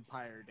on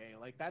Empire Day.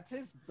 Like, that's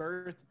his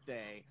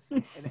birthday,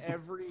 and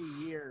every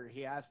year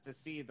he has to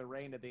see the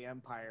reign of the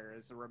Empire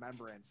as a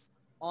remembrance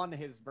on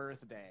his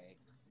birthday.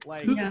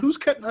 Like, who's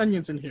cutting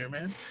onions in here,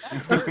 man?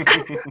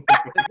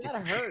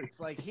 That hurts.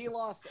 Like, he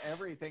lost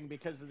everything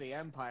because of the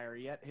Empire,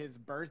 yet his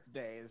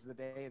birthday is the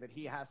day that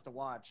he has to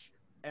watch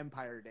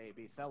Empire Day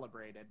be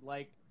celebrated.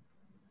 Like,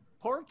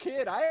 poor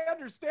kid. I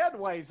understand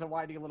why he's a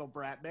whiny little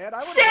brat, man. I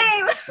would have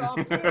been pissed off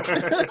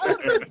too. I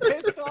would have been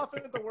pissed off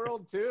at the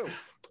world too.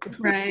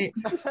 Right.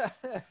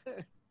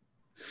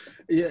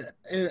 Yeah.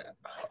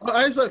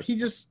 I just love,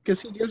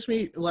 because he gives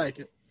me,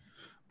 like,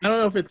 I don't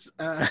know if it's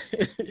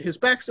his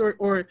backstory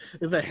or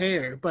the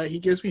hair, but he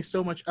gives me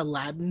so much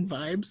Aladdin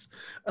vibes.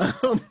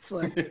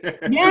 Like,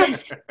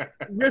 yes.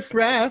 Riff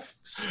Raff,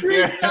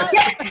 street.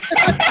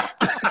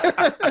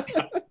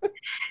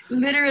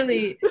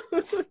 Literally.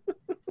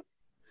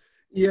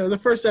 Yeah, the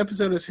first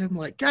episode is him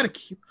like, gotta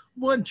keep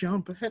one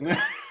jump ahead.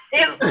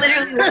 It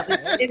literally was.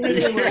 It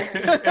literally was.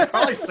 It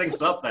probably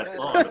syncs up that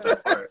song with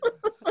that part.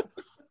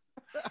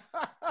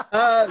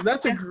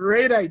 That's a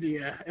great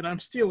idea, and I'm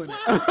stealing it.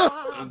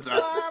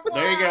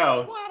 There you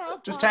go.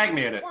 Just tag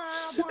me in it.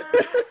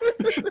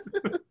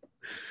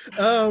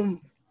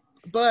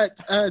 But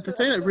the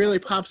thing that really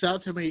pops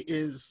out to me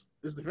is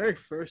the very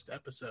first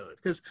episode,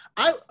 because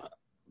I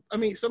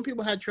mean, some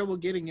people had trouble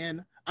getting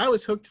in. I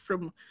was hooked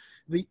from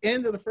the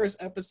end of the first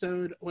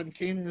episode when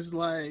Kanan is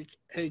like,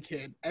 "Hey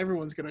kid,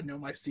 everyone's gonna know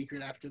my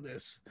secret after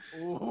this."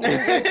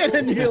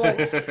 And you're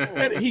like,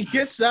 and he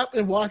gets up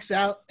and walks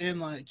out,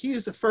 and like, he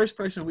is the first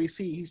person we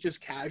see. He's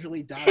just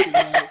casually dodging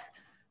like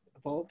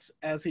bolts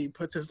as he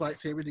puts his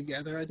lightsaber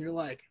together, and you're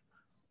like,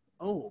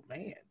 "Oh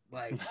man,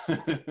 like,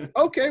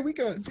 okay, we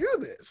gonna do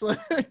this."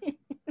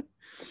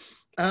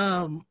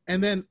 And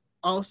then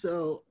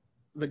also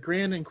the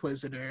Grand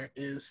Inquisitor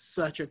is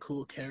such a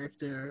cool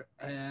character,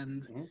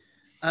 and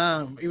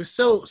it was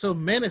so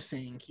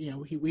menacing. You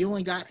know, we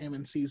only got him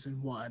in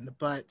season 1,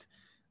 but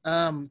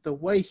the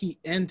way he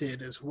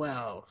ended as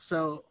well.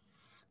 So,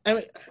 I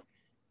mean,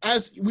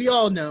 as we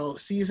all know,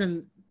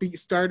 season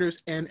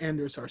starters and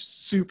enders are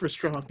super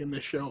strong in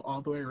this show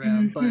all the way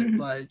around. But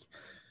like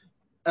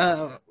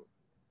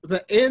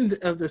the end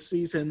of the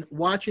season,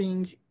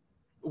 watching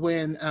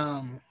when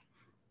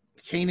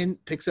Kanan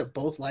picks up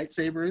both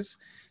lightsabers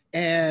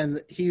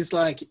and he's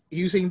like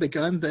using the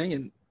gun thing,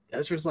 and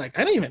Ezra's like,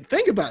 I didn't even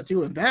think about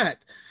doing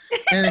that.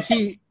 And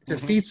he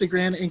defeats the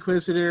Grand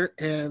Inquisitor,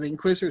 and the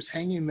Inquisitor's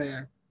hanging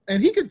there.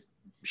 And he could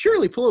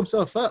surely pull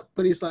himself up,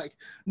 but he's like,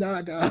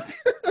 nah, dog.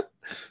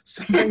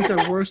 Some things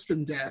are worse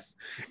than death.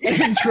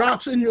 And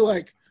drops, and you're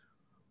like,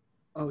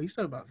 oh, he's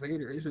talking about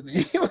Vader, isn't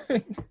he?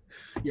 Like,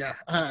 yeah.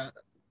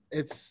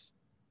 It's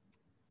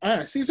I don't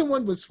know, season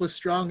 1 was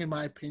strong in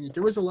my opinion.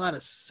 There was a lot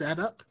of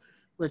setup,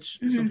 which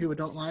some people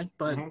don't like,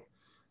 but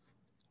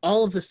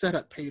all of the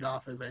setup paid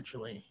off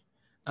eventually,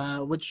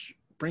 which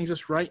brings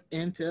us right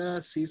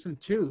into season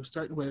 2,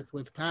 starting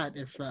with Pat.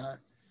 If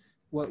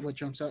what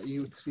jumps out at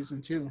you with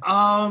season 2?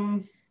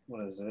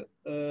 What is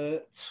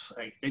it?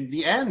 In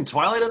the end,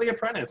 Twilight of the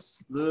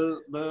Apprentice.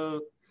 The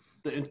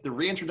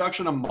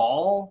reintroduction of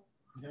Maul,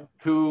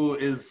 who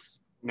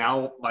is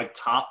now like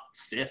top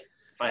Sith.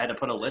 If I had to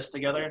put a list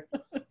together,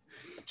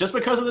 just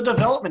because of the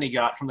development he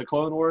got from the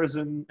Clone Wars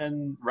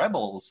and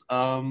Rebels.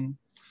 You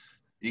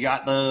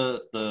got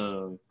it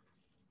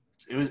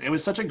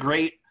was such a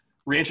great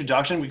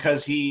reintroduction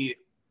because he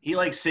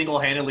like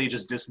single-handedly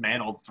just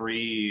dismantled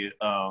 3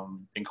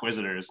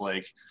 Inquisitors.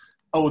 Like,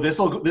 oh, I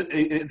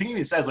think he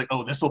even says like,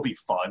 oh, this will be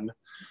fun,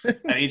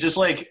 and he just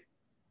like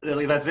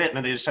that's it, and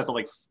then they just have to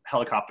like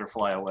helicopter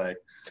fly away.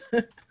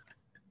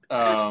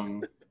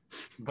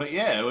 But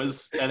yeah, it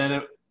was, and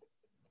then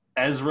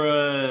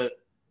Ezra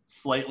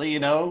slightly,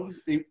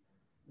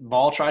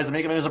 Maul tries to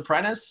make him his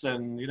apprentice,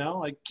 and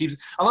like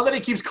I love that he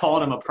keeps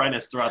calling him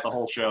apprentice throughout the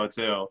whole show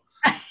too,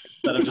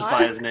 instead of just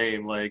by his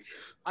name. Like,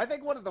 I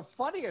think one of the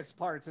funniest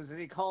parts is that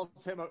he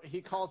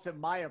calls him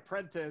my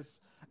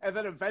apprentice, and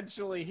then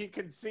eventually he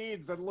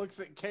concedes and looks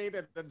at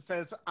Kanan and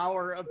says,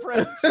 "Our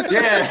apprentice."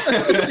 Yeah.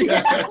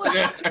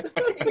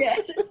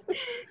 Yes.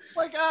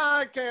 Like,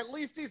 okay, at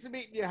least he's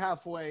meeting you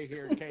halfway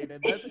here,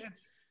 Kanan.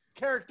 It's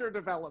character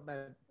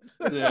development.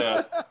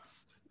 Yeah.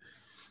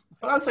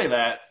 But I'd say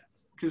that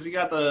because you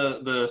got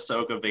the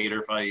Ahsoka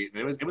Vader fight.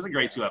 It was a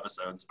great 2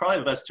 episodes. Probably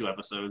the best 2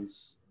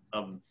 episodes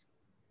of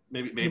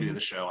maybe the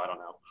show. I don't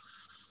know.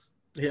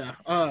 Yeah.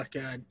 Oh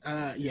God.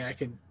 Yeah, I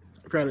could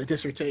write a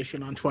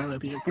dissertation on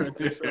Twilight the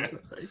Apprentice. Like,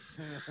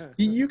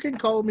 you can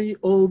call me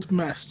Old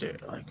Master.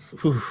 Like,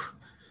 whew,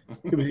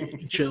 give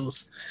me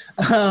chills.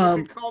 You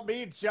can call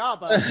me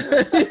Jabba.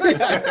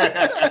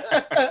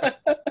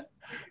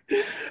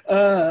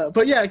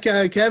 But yeah,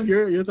 Kev,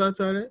 your thoughts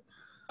on it?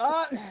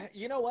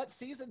 You know what?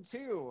 Season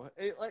 2.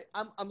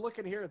 I'm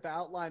looking here at the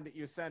outline that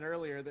you sent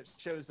earlier that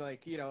shows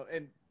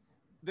and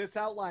this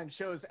outline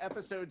shows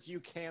episodes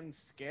you can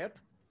skip.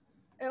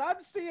 And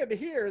I'm seeing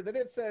here that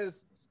it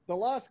says the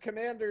Lost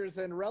Commanders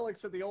and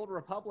Relics of the Old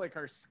Republic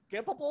are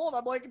skippable. And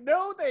I'm like,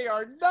 no, they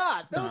are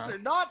not. Those are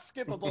not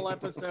skippable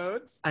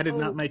episodes. I did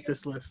not make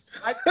this list.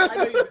 I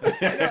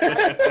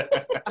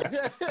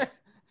know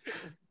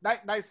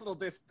nice little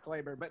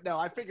disclaimer, but no,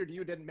 I figured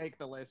you didn't make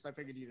the list. I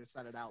figured you just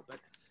sent it out. But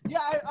yeah,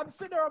 I'm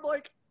sitting there, I'm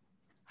like,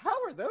 how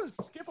are those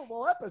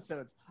skippable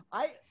episodes?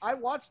 I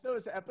watched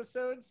those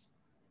episodes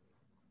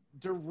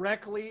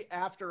directly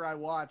after I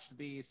watched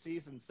the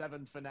season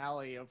 7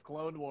 finale of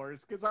Clone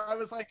Wars because I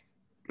was like,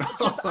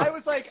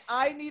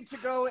 I need to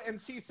go and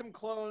see some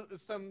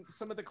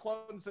of the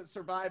clones that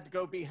survived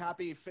go be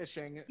happy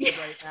fishing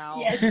right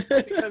now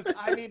because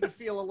I need to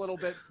feel a little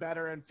bit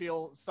better and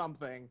feel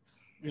something.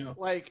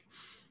 Like,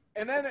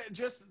 and then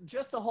just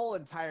the whole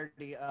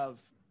entirety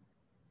of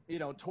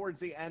towards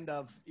the end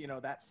of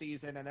that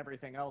season and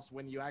everything else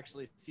when you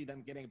actually see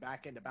them getting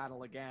back into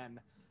battle again,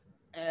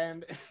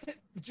 and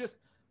just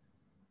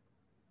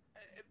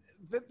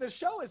the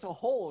show as a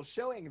whole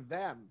showing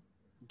them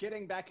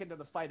getting back into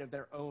the fight of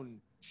their own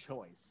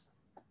choice.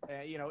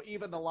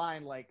 Even the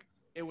line like,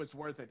 it was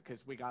worth it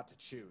because we got to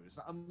choose.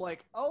 I'm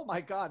like, oh my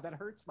God, that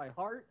hurts my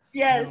heart.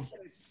 Yes.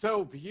 It's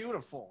so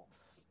beautiful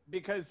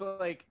because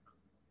like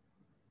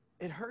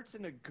it hurts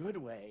in a good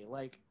way.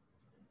 Like,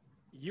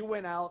 you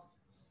went out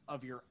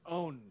of your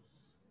own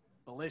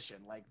volition.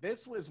 Like,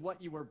 this was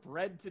what you were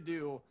bred to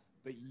do,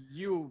 but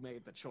you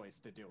made the choice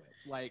to do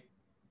it. Like,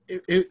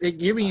 it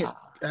gave me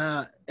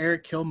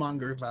Eric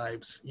Killmonger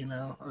vibes,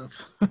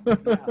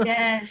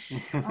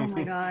 Yes. Oh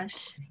my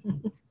gosh.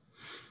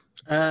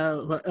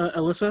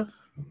 Alyssa?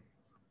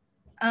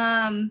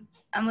 I'm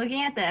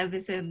looking at the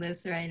episode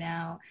list right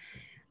now.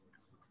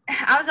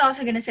 I was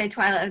also going to say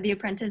Twilight of the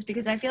Apprentice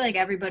because I feel like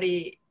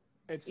everybody,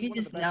 it's you one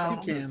of just the best know.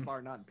 episodes,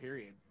 bar none,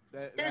 period.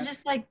 They're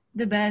just like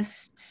the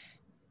best,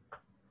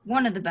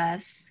 one of the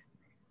best.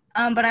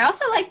 But I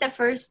also like the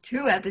first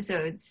 2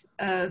 episodes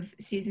of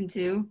season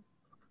 2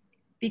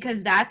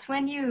 because that's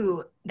when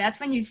you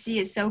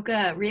see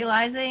Ahsoka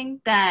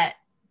realizing that.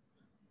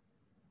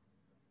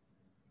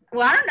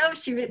 Well, I don't know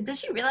if does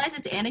she realize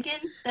it's Anakin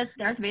that's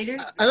Darth Vader?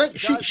 I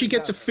think she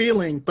gets a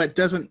feeling, but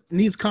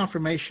needs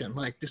confirmation.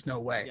 Like, there's no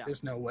way. Yeah.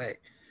 There's no way.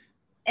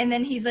 And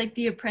then he's like,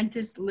 the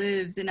apprentice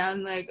lives. And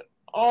I'm like,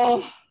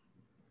 oh,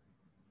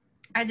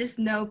 I just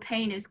know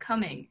pain is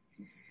coming.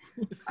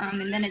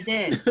 And then it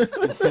did at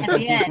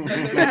the end.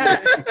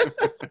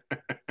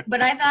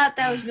 But I thought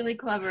that was really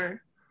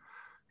clever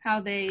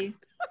how they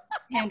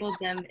handled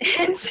them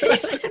in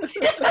season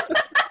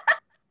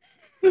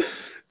 2.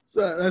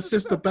 So that's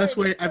just the best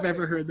way I've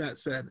ever heard that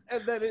said.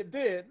 And then it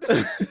did.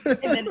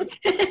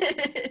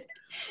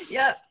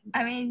 Yep.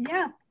 I mean,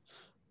 yeah.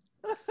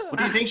 What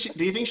do you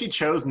think she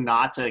chose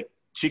not to?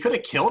 She could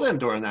have killed him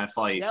during that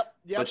fight. Yep.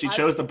 But she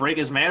chose to break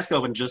his mask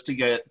open just to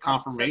get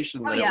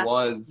confirmation that it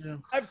was. Yeah.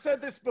 I've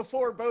said this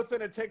before, both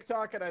in a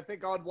TikTok and I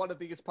think on one of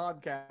these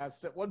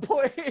podcasts at one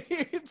point.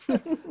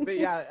 But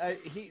yeah,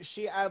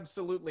 she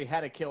absolutely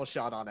had a kill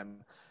shot on him.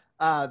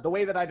 The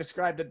way that I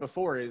described it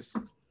before is,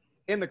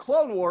 in the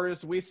Clone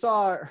Wars, we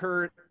saw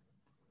her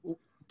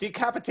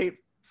decapitate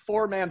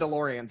 4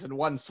 Mandalorians in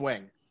one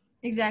swing.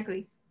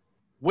 Exactly.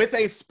 With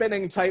a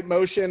spinning type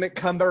motion,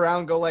 come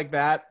around, go like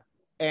that,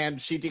 and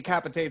she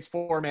decapitates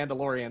 4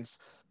 Mandalorians.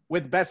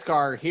 With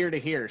Beskar here to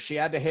here, she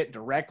had to hit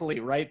directly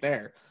right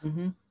there.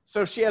 Mm-hmm.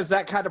 So she has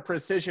that kind of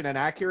precision and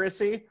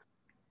accuracy,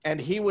 and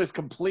he was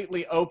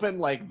completely open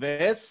like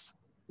this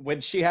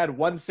when she had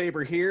one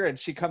saber here and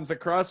she comes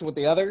across with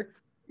the other.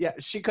 Yeah,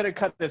 she could have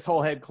cut his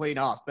whole head clean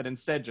off, but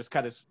instead just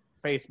cut his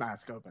face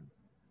mask open.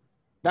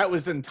 That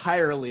was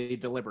entirely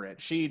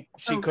deliberate. She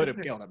could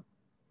have killed him.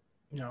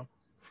 No.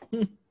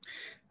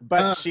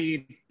 But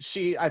she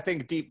I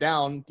think deep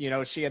down,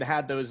 she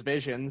had those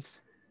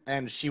visions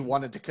and she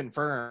wanted to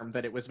confirm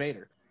that it was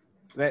Vader.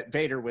 That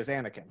Vader was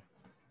Anakin.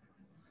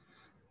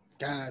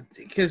 God,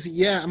 because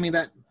I mean,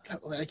 that,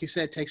 like you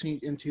said, takes me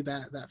into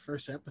that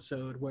first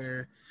episode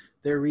where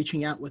they're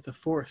reaching out with the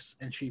Force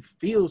and she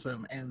feels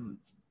them and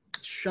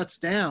shuts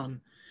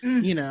down.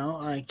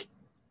 Like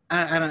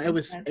I don't know,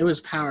 it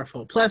was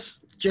powerful.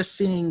 Plus, just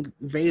seeing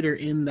Vader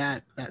in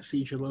that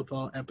Siege of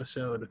Lothal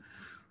episode,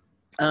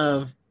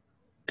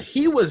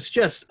 he was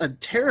just a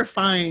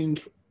terrifying,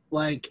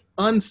 like,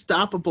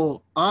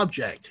 unstoppable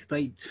object.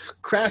 They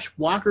crash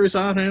walkers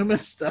on him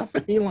and stuff,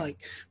 and he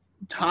like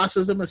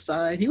tosses them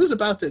aside. He was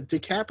about to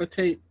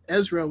decapitate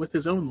Ezra with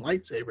his own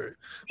lightsaber.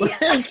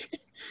 Like,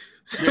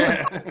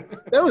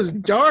 that was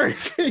dark,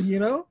 A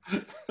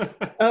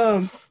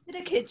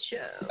kid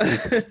show.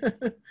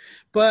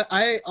 But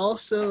I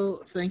also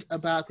think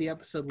about the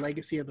episode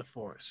Legacy of the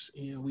Force.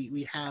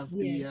 We have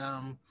the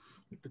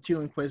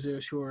 2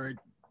 Inquisitors who are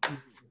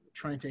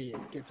trying to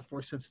get the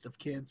Force sensitive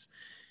kids,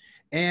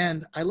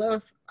 and I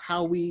love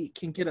how we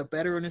can get a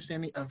better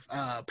understanding of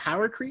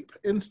power creep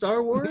in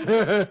Star Wars.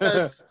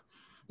 That's,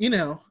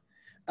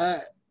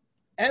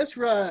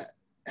 Ezra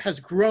has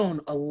grown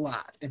a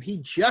lot, and he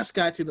just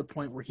got to the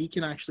point where he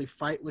can actually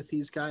fight with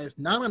these guys,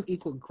 not on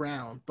equal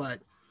ground, but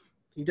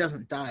he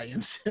doesn't die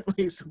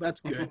instantly, so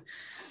that's good.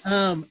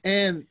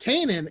 And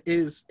Kanan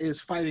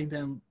is fighting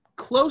them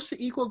close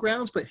to equal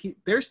grounds, but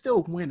they're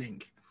still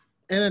winning.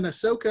 And then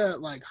Ahsoka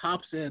like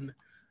hops in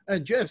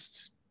and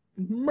just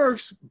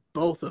murks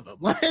both of them.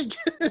 Like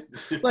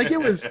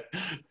it was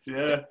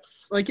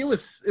like it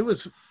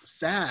was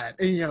sad.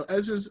 And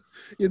Ezra's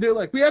they're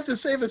like, we have to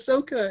save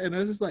Ahsoka, and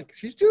I was like,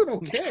 she's doing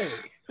okay.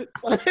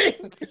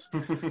 Like,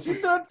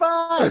 she's doing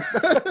fine.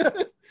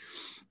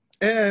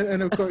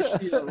 And of course,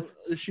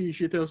 she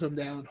throws him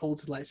down,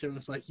 holds the lightsaber, and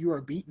is like, "You are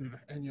beaten."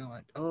 And you're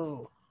like,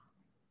 "Oh,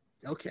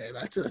 okay,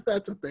 that's a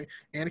thing."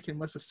 Anakin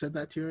must have said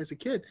that to her as a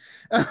kid.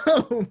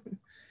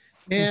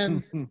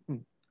 And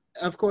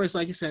of course,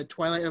 like you said,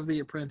 Twilight of the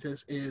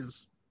Apprentice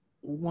is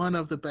one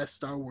of the best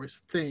Star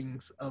Wars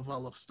things of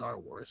all of Star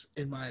Wars,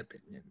 in my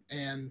opinion.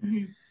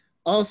 And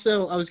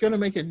also, I was going to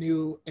make a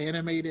new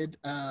animated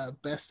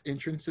best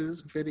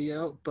entrances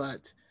video,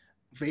 but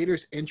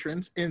Vader's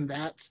entrance in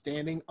that,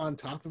 standing on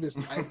top of his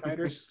TIE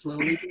fighter,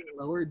 slowly being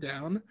lowered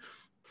down.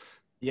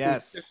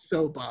 Yes. It's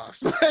so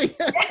boss. Yes,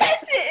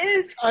 it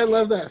is. I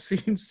love that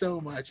scene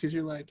so much because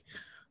you're like,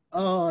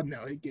 oh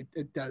no,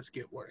 it does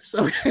get worse.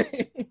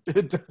 Okay.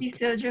 He's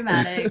so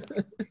dramatic.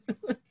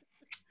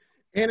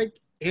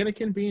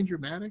 Anakin being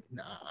dramatic?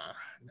 Nah.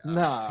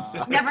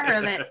 Never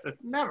heard of it.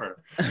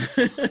 Never.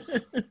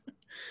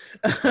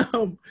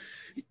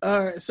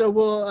 All right, so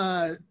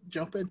we'll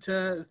jump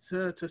into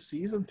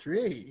season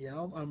 3.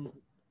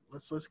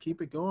 Let's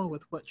keep it going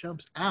with what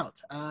jumps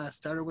out.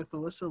 Started with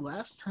Alyssa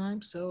last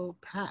time, so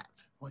Pat,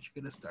 why don't you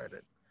get us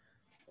started?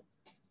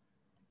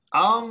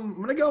 I'm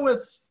gonna go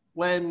with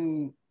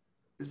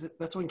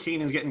that's when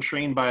Kanan's getting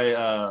trained by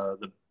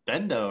the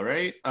Bendo,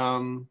 right?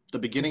 The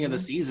beginning of the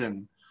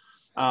season.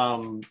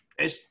 It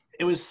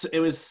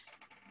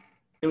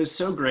was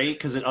so great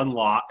because it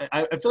unlocked.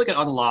 I feel like it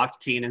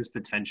unlocked Kanan's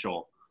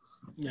potential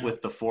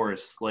with the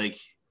Force. Like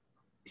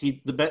he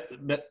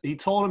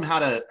told him how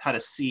to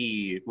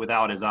see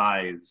without his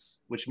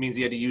eyes, which means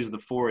he had to use the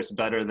Force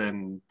better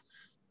than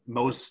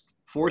most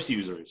Force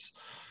users.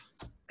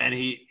 And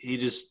he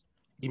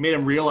made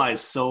him realize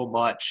so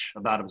much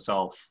about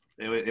himself.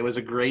 It was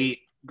a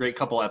great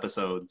couple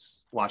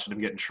episodes watching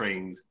him getting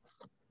trained.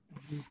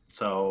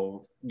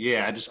 So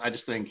yeah, I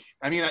just think,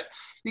 I mean,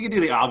 you can do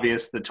the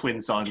obvious, the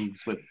twin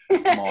sons with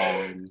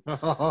Maul and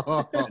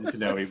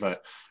Kenobi,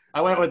 but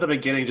I went with the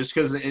beginning just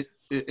because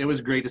it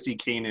was great to see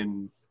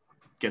Kanan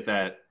get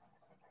that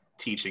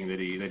teaching that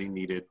he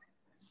needed.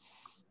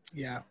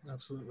 Yeah,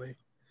 absolutely.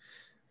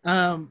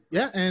 Yeah,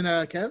 and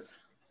Kev?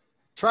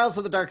 Trials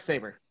of the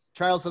Darksaber.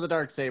 Trials of the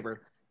Darksaber.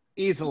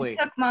 Easily. You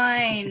took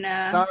mine.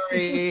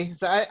 Sorry.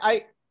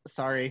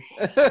 Sorry.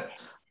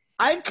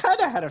 I kind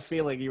of had a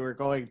feeling you were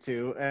going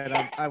to, and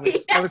I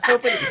was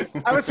hoping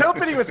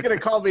he was going to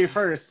call me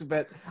first,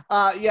 but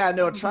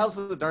Trials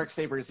of the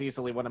Darksaber is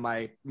easily one of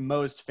my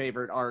most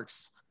favorite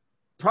arcs,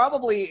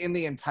 probably in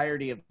the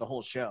entirety of the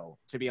whole show.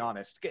 To be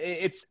honest,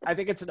 I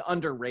think it's an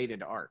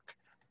underrated arc.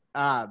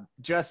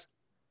 Just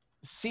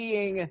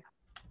seeing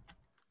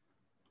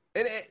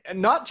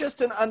not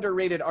just an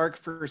underrated arc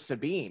for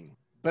Sabine,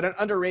 but an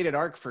underrated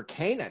arc for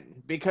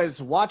Kanan,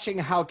 because watching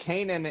how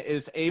Kanan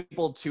is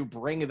able to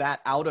bring that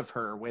out of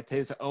her with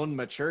his own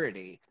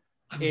maturity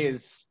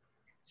is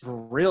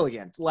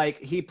brilliant. Like,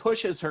 he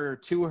pushes her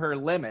to her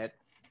limit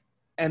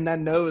and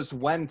then knows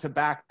when to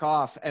back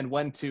off and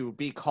when to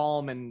be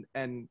calm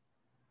and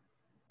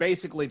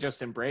basically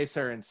just embrace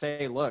her and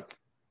say, look,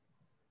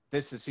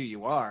 this is who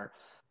you are.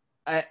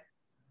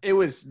 It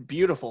was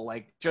beautiful.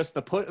 Like, just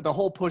the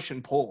whole push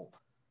and pull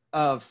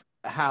of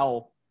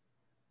how,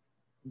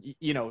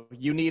 you know,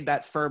 you need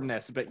that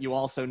firmness, but you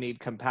also need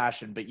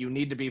compassion, but you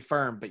need to be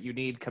firm, but you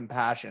need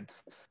compassion.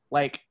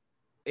 Like,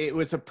 it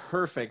was a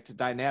perfect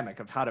dynamic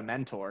of how to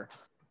mentor.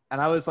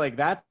 And I was like,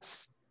 that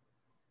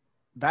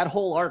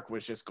whole arc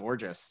was just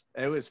gorgeous.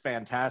 It was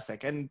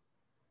fantastic. And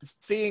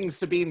seeing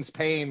Sabine's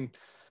pain,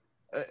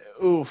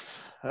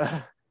 oof.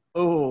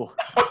 Ooh.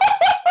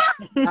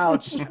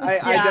 Ouch.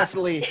 I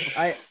definitely,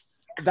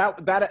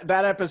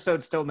 that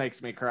episode still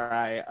makes me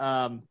cry.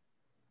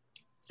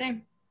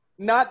 Same.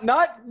 Not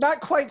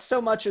quite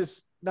so much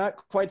as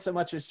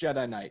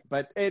Jedi Knight,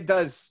 but it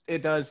does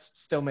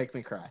still make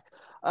me cry.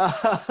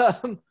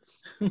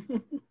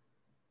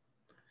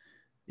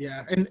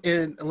 Yeah,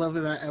 and I love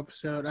that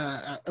episode.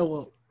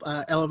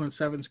 Element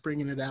 7's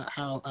bringing it out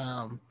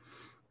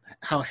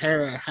how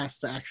Hera has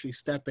to actually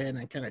step in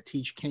and kind of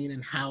teach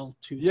Kanan how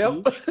to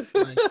teach.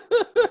 Like,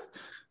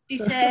 she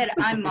said,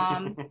 "I'm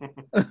mom.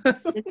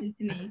 Listen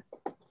to me."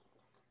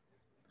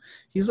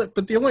 He's like,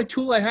 but the only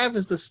tool I have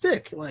is the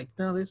stick. Like,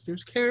 no,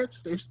 there's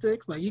carrots, there's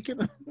sticks. Like, you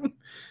can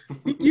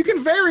you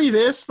can vary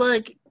this,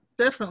 like,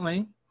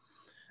 definitely.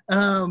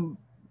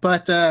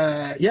 But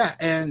yeah,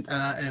 and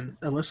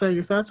Alyssa,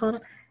 your thoughts on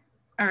it?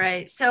 All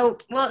right. So,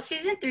 well,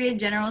 season 3 in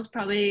general is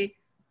probably,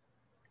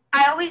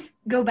 I always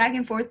go back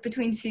and forth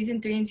between season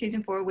 3 and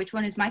season 4, which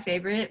one is my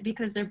favorite,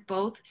 because they're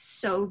both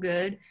so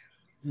good.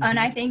 Mm-hmm. And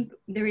I think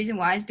the reason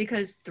why is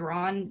because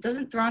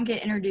doesn't Thrawn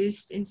get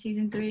introduced in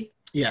season 3?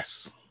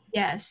 Yes.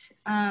 Yes.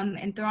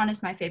 And Thrawn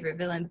is my favorite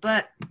villain.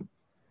 But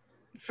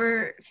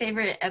for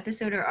favorite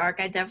episode or arc,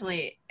 I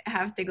definitely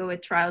have to go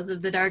with Trials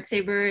of the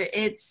Darksaber.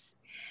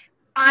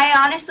 I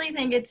honestly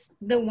think it's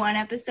the one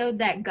episode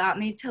that got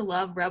me to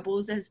love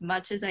Rebels as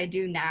much as I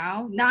do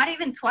now. Not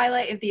even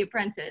Twilight of the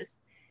Apprentice.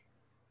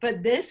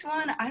 But this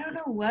one, I don't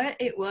know what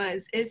it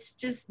was. It's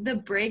just the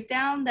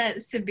breakdown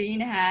that Sabine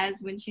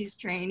has when she's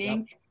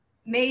training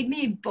made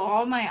me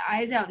bawl my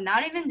eyes out.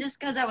 Not even just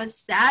because I was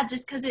sad,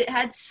 just because it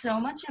had so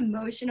much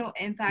emotional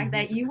impact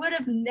that you would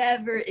have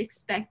never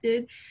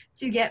expected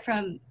to get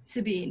from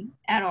Sabine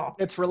at all.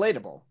 It's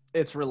relatable.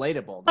 That's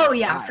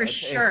for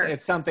sure.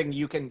 It's something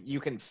you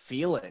can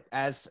feel it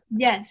as.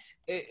 Yes.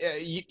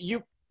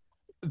 The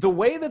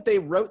way that they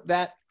wrote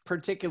that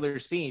particular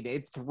scene,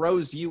 it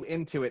throws you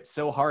into it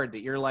so hard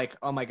that you're like,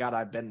 oh my God,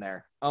 I've been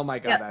there. Oh my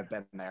God, I've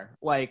been there.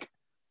 Like,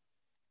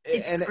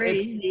 it's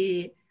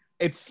crazy.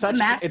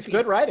 It's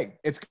good writing.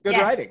 It's good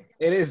writing.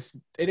 It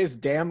is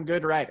damn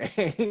good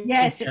writing.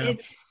 Yes,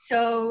 it's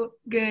so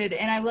good.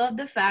 And I love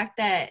the fact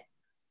that,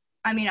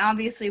 I mean,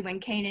 obviously when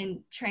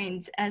Kanan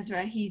trains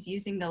Ezra, he's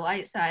using the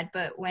light side,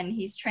 but when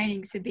he's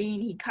training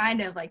Sabine, he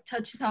kind of like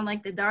touches on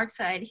like the dark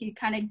side. He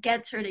kind of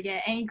gets her to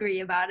get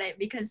angry about it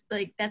because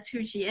like that's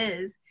who she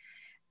is.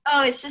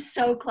 Oh, it's just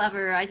so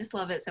clever. I just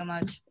love it so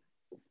much.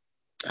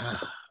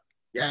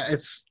 Yeah,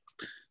 it's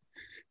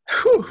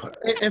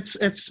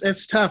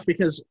tough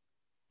because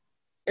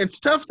it's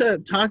tough to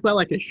talk about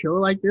like a show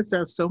like this that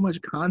has so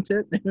much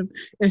content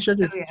in such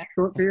a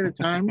short period of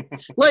time.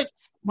 Like,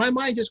 my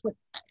mind just went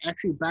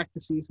actually back to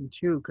season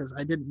 2 because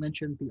I didn't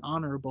mention the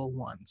honorable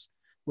ones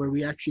where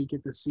we actually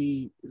get to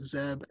see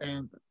Zeb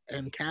and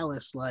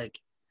Callus like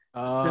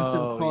spend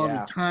some quality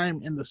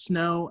time in the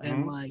snow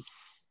and like,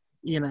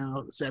 you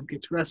know, Zeb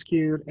gets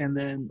rescued, and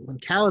then when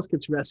Callus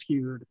gets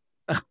rescued,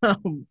 the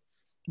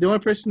only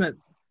person that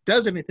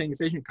does anything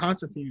is Agent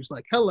Constantine, who's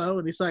like, hello,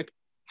 and he's like,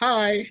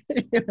 hi,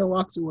 and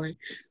walks away.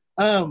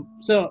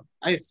 So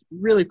I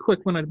really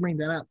quick wanted to bring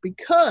that up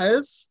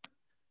because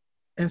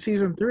in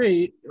season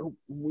 3,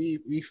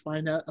 we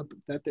find out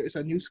that there's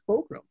a new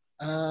fulcrum.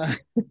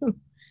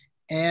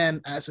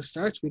 And as it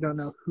starts, we don't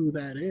know who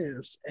that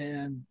is.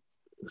 And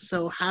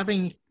so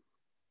having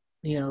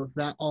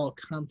that all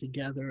come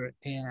together,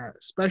 and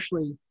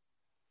especially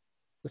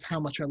with how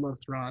much I love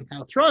Thrawn.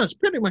 How Thrawn has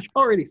pretty much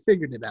already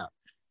figured it out.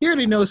 He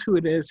already knows who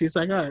it is. He's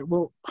like, all right,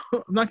 well,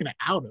 I'm not going to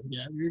out him.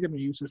 Yeah, you're going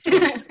to use this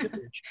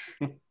image.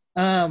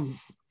 And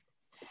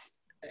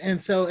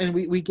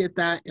we get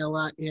that a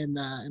lot in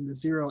the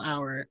 0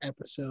 Hour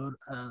episode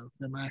of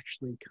them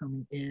actually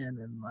coming in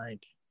and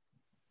like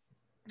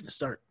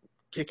start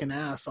kicking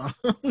ass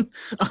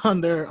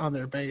on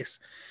their base.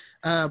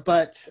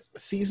 But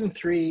season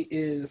 3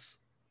 is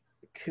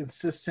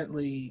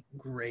consistently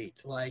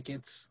great. Like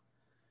it's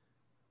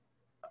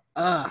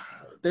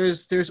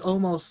there's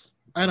almost,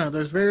 I don't know,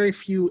 there's very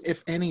few,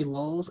 if any,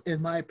 lulls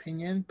in my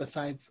opinion,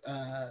 besides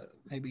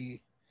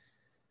maybe,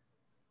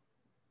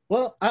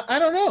 well, I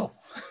don't know.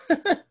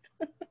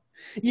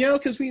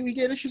 Because we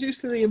get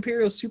introduced to the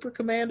Imperial Super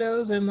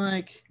Commandos, and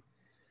like,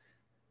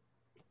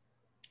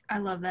 I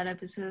love that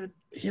episode.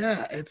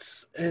 Yeah,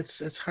 it's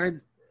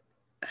hard.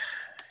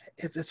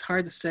 It's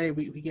hard to say.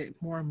 We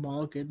get more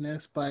Maul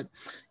goodness, but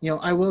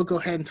I will go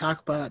ahead and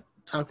talk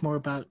more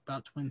about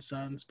Twin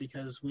Sons,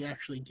 because we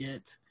actually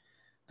get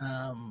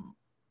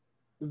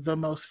the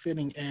most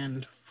fitting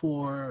end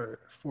for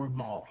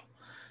Maul,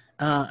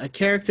 a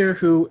character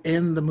who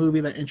in the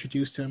movie that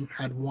introduced him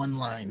had one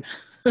line,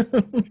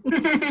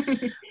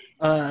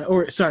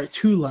 or sorry,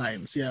 2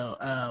 lines.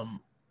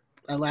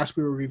 At last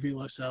we will reveal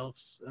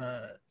ourselves,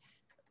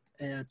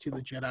 and to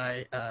the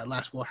Jedi,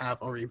 last we'll have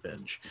our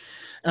revenge.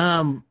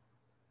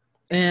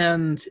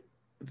 And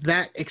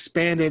that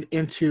expanded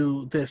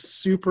into this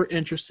super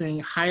interesting,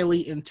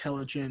 highly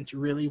intelligent,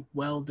 really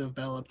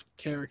well-developed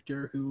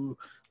character who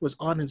was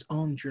on his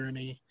own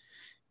journey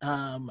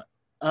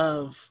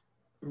of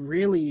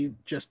really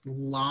just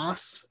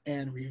loss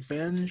and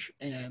revenge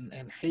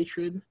and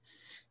hatred.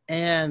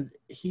 And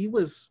he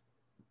was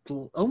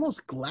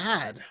almost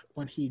glad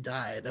when he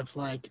died, of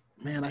like,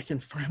 man, I can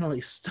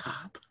finally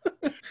stop.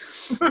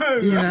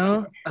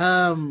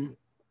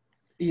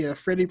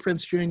 Freddie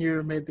Prinze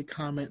Jr. made the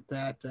comment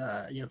that,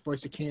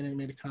 voice of Kanan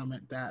made a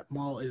comment that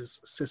Maul is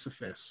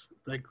Sisyphus,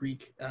 the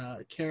Greek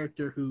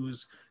character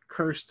who's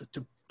cursed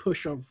to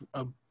push a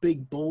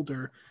big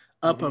boulder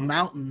up a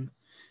mountain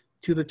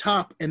to the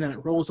top, and then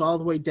it rolls all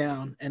the way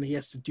down, and he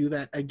has to do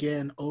that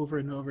again over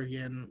and over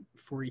again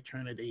for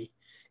eternity.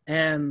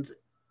 And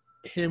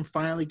him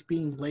finally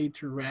being laid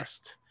to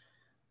rest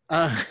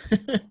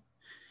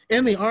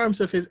in the arms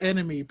of his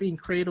enemy, being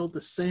cradled the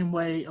same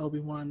way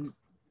Obi-Wan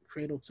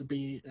cradled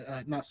Satine,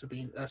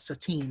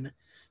 the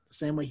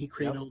same way he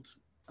cradled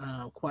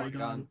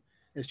Qui-Gon.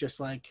 It's just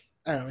like,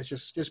 I don't know, it's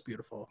just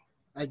beautiful.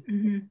 I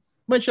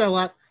mentioned a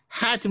lot,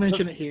 had to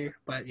mention it here,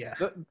 but yeah.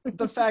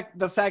 The fact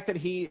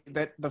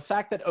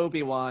that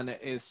Obi-Wan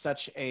is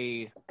such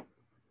a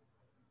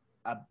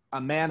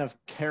man of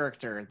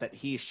character, that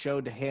he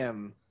showed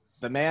him,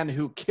 the man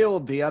who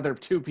killed the other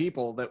 2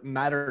 people that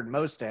mattered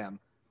most to him,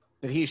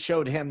 that he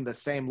showed him the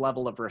same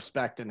level of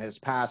respect in his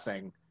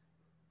passing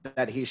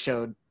that he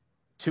showed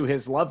to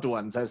his loved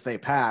ones as they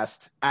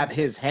passed at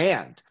his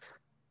hand,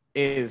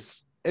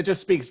 it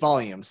just speaks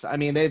volumes. I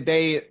mean,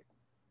 they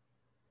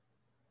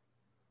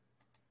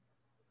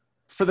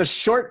for the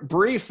short,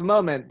 brief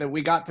moment that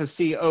we got to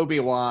see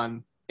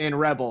Obi-Wan in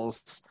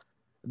Rebels,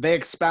 they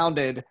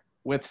expounded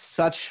with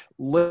such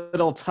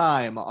little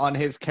time on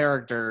his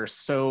character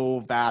so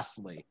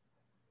vastly.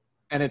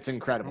 And it's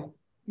incredible.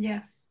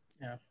 Yeah.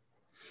 Yeah.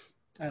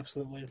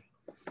 Absolutely.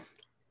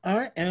 All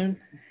right, and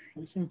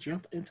we can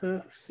jump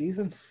into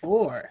season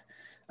 4,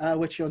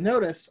 which you'll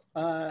notice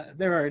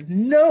there are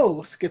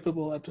no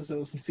skippable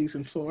episodes in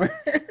season 4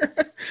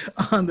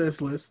 on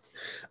this list.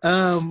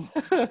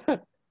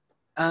 But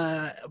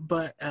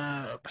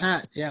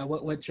Pat, yeah,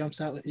 what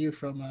jumps out with you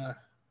from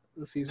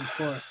the season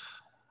 4?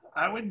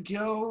 I would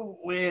go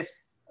with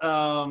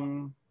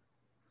either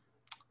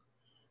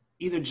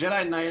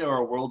Jedi Knight or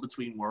A World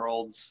Between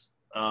Worlds.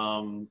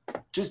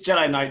 Just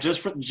Jedi Knight, just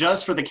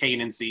for the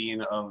Kanan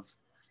scene of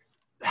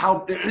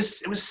how it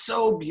was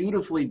so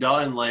beautifully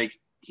done. Like,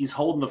 he's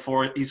holding the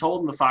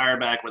fire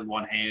back with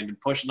one hand and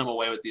pushing them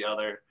away with the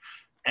other,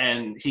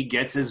 and he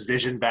gets his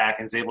vision back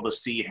and is able to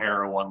see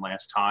Hera one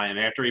last time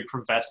after he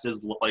professed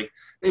his, like,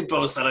 they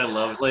both said I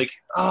love it. Like,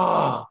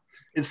 oh,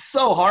 it's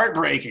so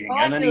heartbreaking.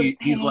 And then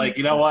he's like,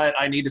 you know what?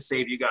 I need to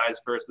save you guys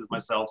first as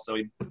myself. So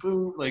he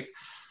boom,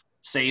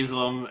 saves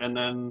them. And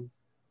then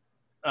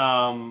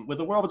with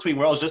The World Between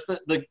Worlds, just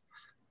it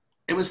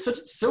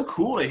was so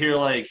cool to hear,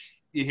 like,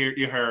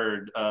 you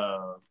heard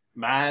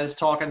Maz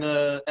talking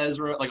to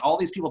Ezra, like all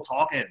these people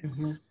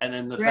talking, and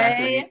then the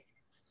fact that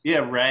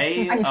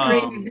Rey. I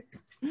screamed.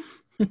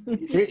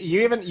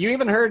 You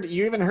even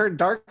heard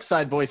dark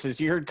side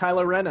voices. You heard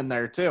Kylo Ren in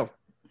there too.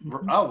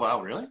 Oh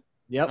wow, really?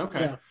 Yep.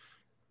 Okay. Yeah.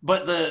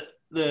 But the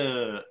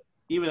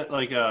even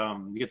like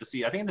you get to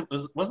see, I think it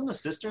wasn't the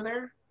sister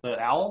there, the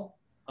owl?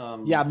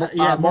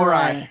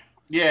 Morai.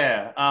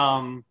 Yeah.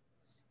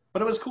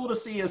 But it was cool to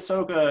see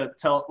Ahsoka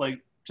tell,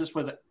 like, just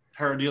with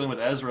her dealing with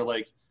Ezra,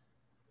 like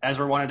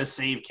Ezra wanted to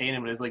save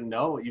Kanan, but it's like,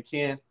 no, you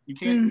can't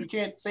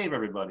save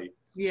everybody.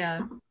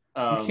 Yeah.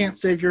 You can't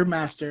save your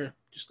master.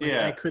 Just like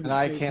Yeah. I couldn't And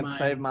I save can't mine.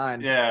 save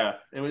mine. Yeah,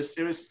 it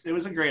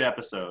was a great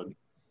episode.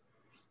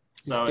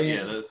 So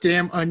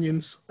Damn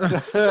onions.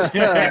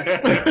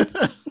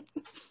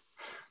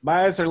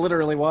 My eyes are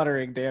literally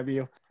watering, damn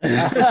you.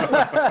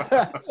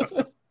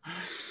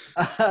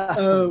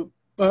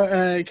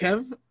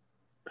 Kev?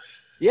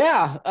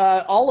 Yeah,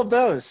 all of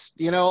those.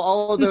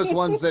 All of those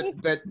ones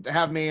that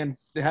have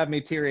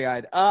me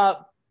teary-eyed.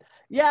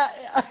 Yeah,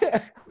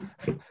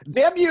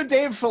 damn you,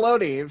 Dave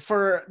Filoni,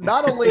 for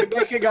not only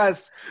making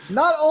us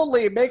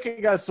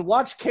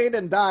watch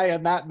Kanan die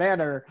in that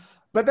manner,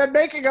 but then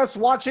making us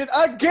watch it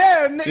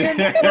again in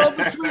World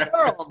Between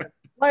Worlds.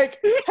 Like,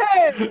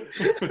 hey,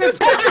 this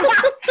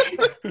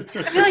I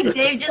feel like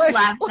Dave just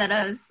laughs at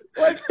us.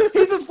 Like,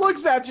 he just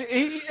looks at you.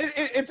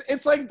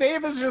 It's like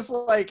Dave is just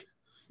like,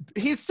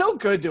 he's so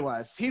good to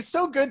us. He's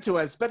so good to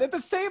us, but at the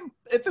same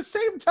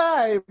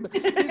time,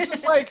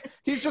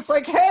 he's just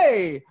like,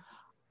 hey,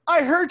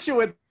 I hurt you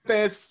with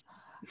this.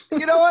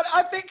 You know what?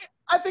 I think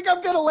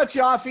I'm gonna let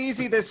you off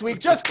easy this week.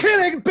 Just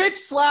kidding, bitch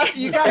slap.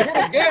 You got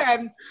hit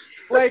again.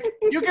 Like,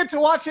 you get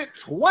to watch it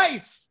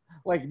twice.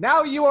 Like,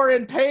 now you are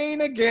in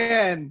pain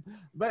again.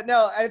 But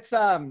no, it's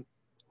I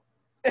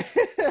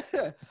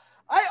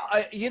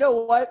you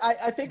know what?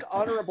 I think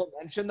honorable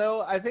mention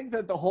though. I think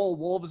that the whole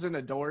wolves in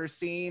a door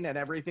scene and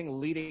everything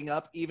leading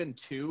up even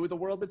to the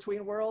World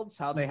Between Worlds,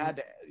 how they had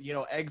to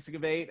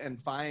excavate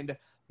and find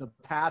the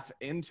path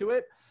into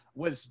it,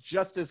 was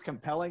just as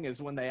compelling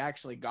as when they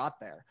actually got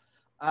there.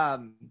 I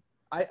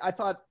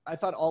thought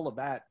all of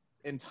that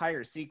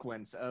entire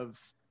sequence of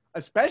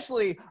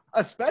especially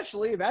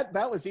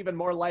that was even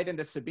more light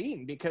into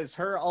Sabine, because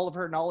all of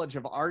her knowledge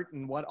of art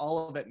and what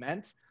all of it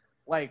meant,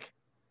 like,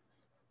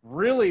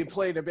 really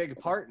played a big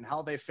part in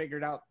how they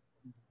figured out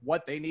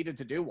what they needed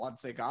to do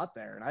once they got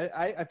there. And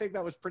I think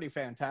that was pretty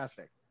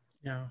fantastic.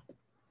 Yeah.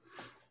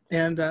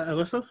 And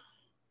Alyssa?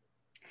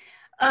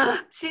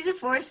 Season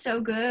 4 is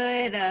so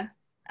good. I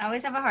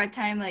always have a hard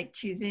time like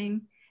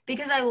choosing,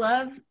 because I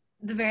love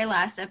the very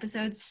last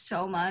episode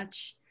so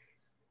much.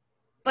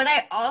 But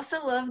I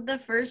also love the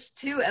first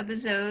 2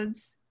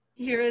 episodes,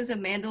 Heroes of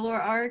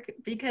Mandalore arc,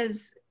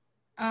 because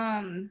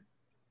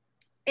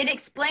it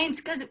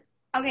explains, because,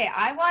 okay,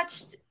 I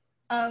watched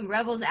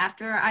Rebels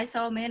after I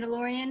saw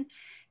Mandalorian,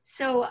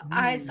 so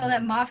I saw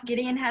that Moff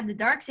Gideon had the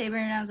Darksaber,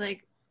 and I was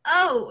like,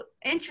 oh,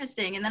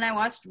 interesting. And then I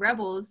watched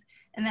Rebels,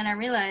 and then I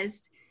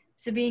realized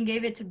Sabine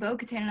gave it to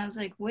Bo-Katan, and I was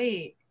like,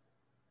 wait.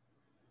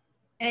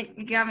 And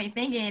it got me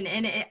thinking,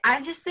 and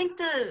I just think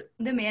the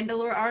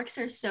Mandalore arcs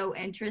are so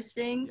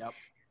interesting. Yep.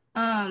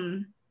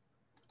 And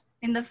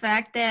the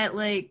fact that,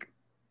 like,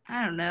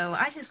 I don't know,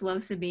 I just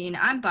love Sabine.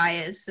 I'm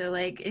biased, so,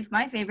 like, if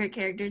my favorite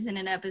character's in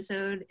an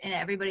episode and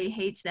everybody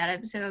hates that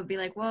episode, I'd be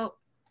like, well,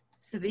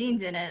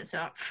 Sabine's in it,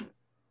 so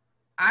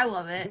I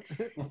love it.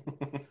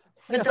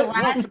 But the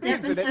last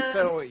Sabine's in it,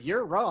 so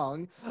you're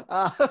wrong.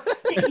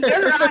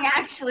 You're wrong,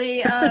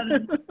 actually.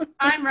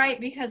 I'm right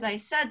because I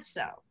said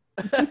so.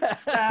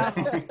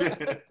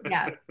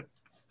 Yeah.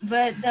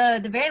 But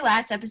the very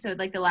last episode,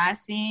 like the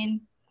last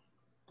scene,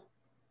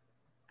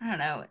 I don't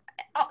know.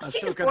 Oh,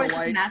 season 4 is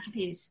a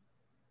masterpiece.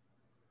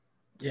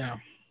 Yeah.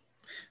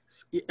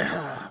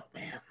 Oh,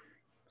 man.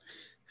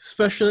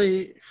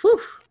 Especially,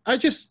 I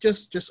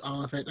just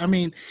all of it. I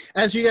mean,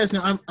 as you guys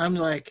know, I'm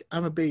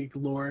a big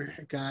lore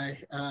guy,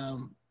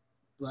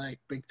 like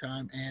big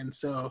time. And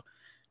so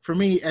for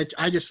me,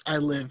 I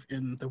live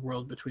in the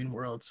world between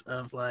worlds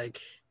of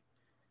like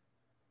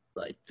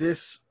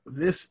this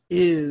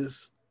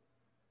is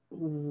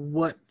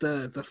what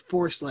the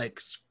Force like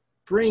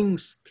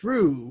springs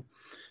through.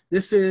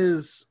 This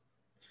is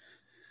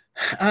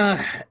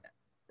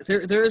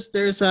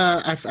there's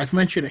I've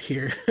mentioned it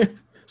here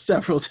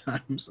several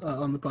times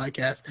on the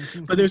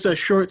podcast, but there's a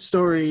short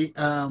story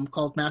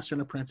called Master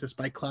and Apprentice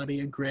by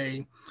Claudia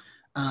Gray,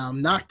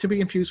 not to be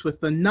confused with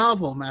the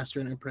novel Master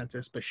and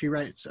Apprentice, but she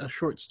writes a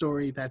short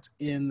story that's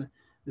in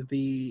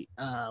the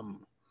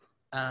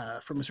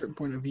From a Certain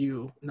Point of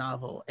View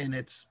novel, and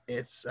it's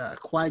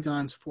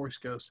Qui-Gon's Force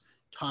Ghost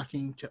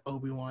talking to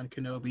Obi-Wan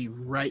Kenobi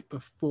right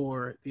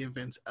before the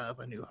events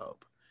of A New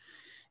Hope.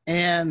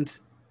 And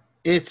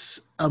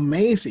it's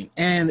amazing.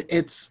 And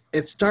it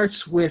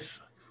starts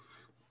with,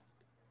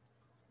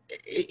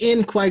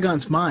 in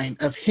Qui-Gon's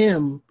mind, of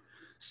him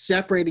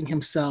separating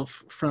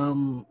himself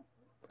from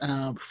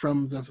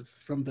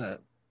the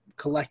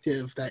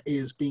collective that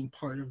is being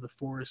part of the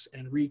Force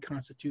and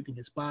reconstituting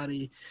his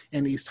body.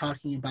 And he's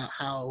talking about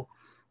how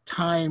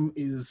time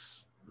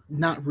is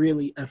not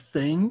really a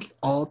thing.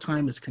 All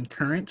time is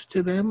concurrent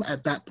to them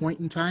at that point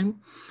in time.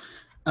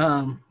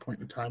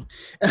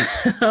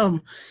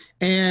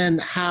 And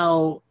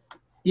how,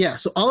 yeah,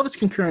 so all of it's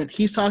concurrent.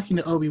 He's talking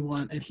to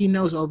Obi-Wan, and he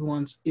knows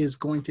Obi-Wan is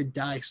going to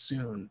die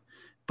soon,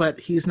 but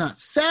he's not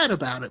sad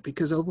about it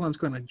because Obi-Wan's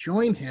going to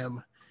join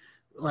him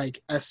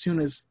like as soon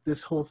as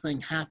this whole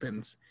thing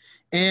happens.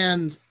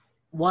 And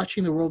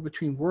watching the World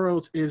Between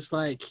Worlds is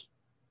like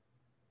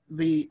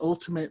the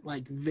ultimate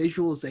like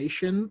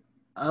visualization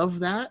of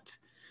that,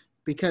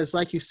 because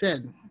like you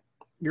said,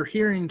 you're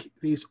hearing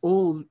these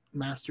old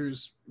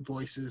masters'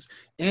 voices,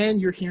 and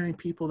you're hearing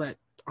people that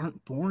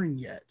aren't born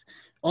yet.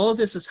 All of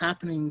this is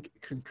happening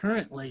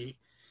concurrently,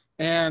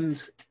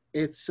 and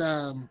it's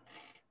the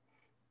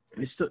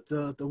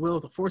will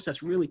of the Force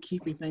that's really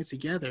keeping things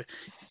together.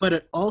 But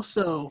it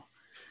also,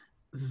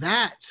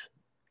 that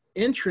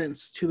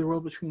entrance to the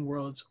world between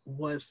worlds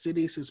was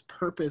Sidious's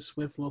purpose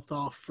with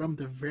Lothal from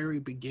the very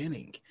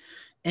beginning.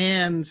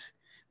 And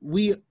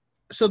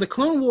so the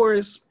Clone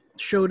Wars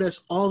showed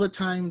us all the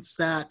times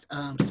that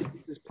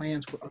Sidious's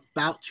plans were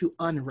about to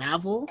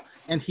unravel,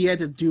 and he had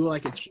to do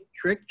like a cheap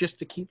trick just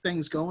to keep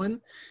things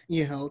going.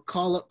 You know,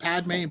 call up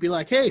Padme and be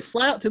like, "Hey,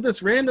 fly out to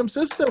this random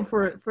system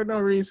for no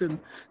reason.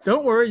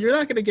 Don't worry, you're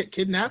not going to get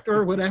kidnapped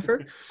or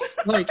whatever."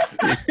 Like,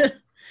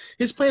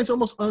 his plans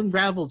almost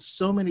unraveled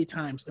so many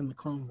times in the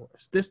Clone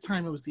Wars. This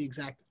time it was the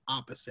exact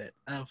opposite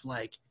of,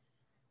 like,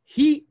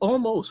 he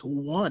almost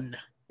won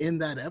in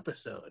that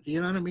episode.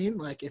 You know what I mean?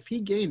 Like, if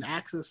he gained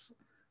access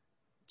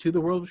to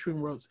the world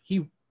between worlds,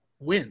 he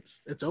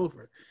wins. It's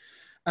over.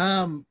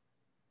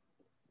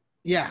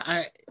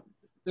 Yeah,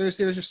 there's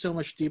just so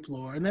much deep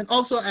lore. And then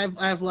also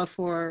I've love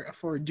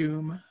for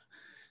Doom.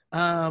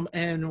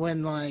 And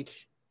when, like,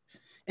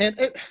 and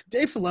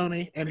Dave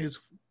Filoni and his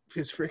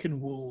freaking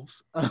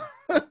wolves.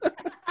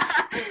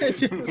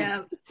 Just,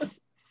 yeah.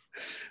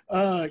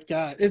 Oh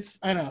God,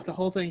 I know, the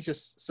whole thing's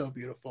just so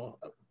beautiful.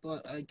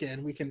 But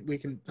again, we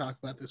can talk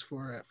about this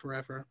for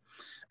forever.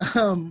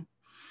 And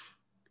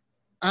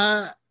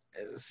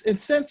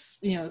since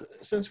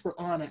we're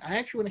on it, I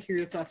actually want to hear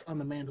your thoughts on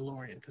The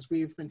Mandalorian, because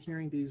we've been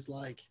hearing these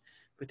like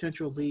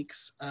potential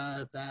leaks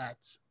that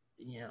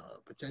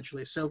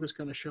potentially Ahsoka's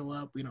going to show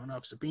up. We don't know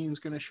if Sabine's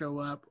going to show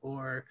up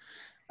or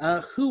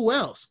who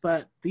else.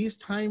 But these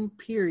time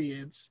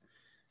periods,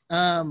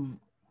 The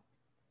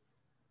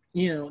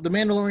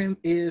Mandalorian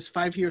is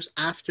 5 years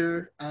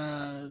after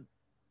Return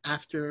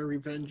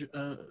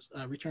of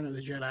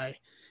the Jedi,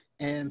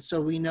 and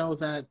so we know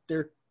that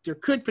there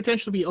could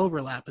potentially be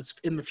overlap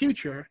in the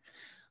future.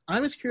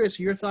 I'm just curious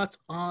your thoughts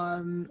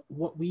on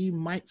what we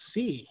might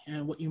see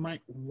and what you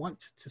might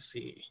want to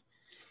see.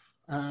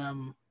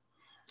 And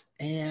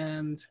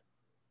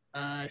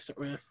I start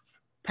with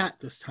Pat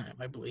this time,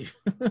 I believe.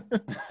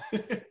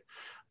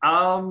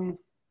 I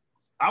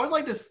would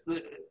like to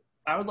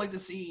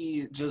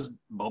see just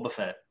Boba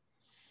Fett.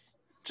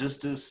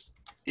 Just as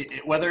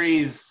whether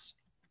he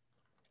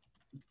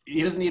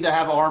doesn't need to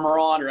have armor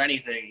on or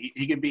anything.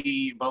 He could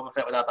be Boba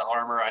Fett without the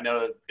armor. I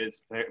know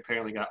it's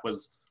apparently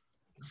was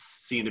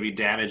seen to be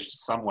damaged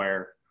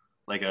somewhere,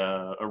 like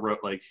a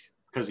rope, like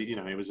because he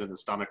was in the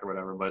stomach or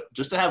whatever. But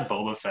just to have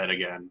Boba Fett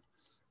again,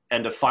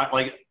 and to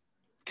find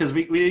because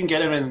we didn't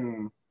get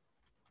him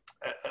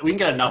we didn't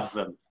get enough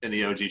of him in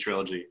the OG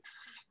trilogy,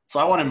 so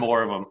I wanted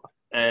more of him,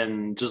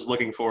 and just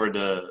looking forward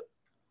to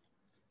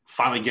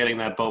finally getting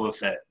that Boba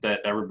Fett that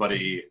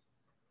everybody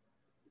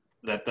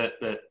that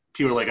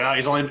people are like,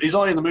 he's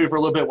only in the movie for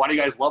a little bit. Why do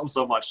you guys love him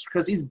so much?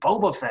 Because he's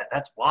Boba Fett.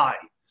 That's why.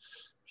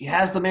 He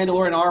has the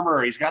Mandalorian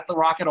armor. He's got the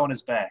rocket on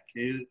his back.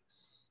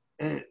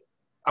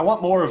 I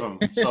want more of him.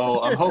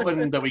 So I'm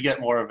hoping that we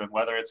get more of him,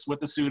 whether it's with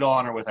the suit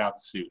on or without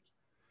the suit.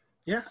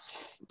 Yeah.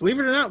 Believe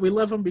it or not, we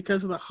love him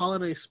because of the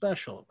holiday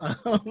special.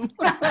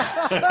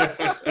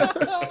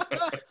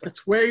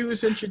 That's where he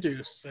was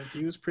introduced, and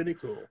he was pretty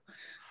cool.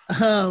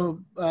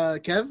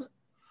 Kev?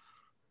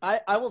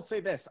 I will say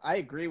this. I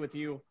agree with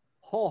you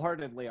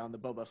wholeheartedly on the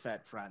Boba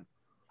Fett front.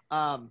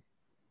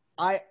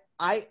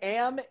 I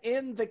am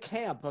in the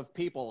camp of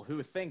people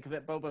who think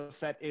that Boba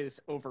Fett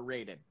is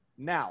overrated.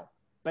 Now,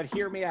 but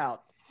hear me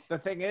out. The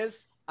thing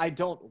is, I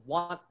don't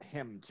want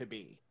him to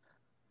be.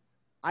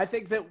 I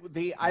think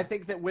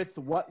that with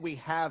what we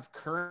have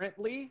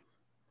currently,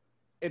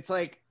 it's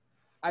like,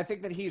 I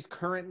think that he's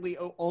currently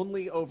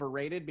only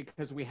overrated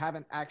because we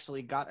haven't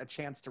actually got a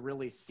chance to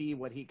really see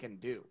what he can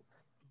do,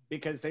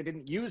 because they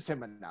didn't use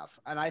him enough.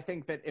 And I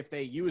think that if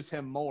they use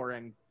him more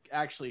and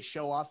actually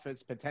show off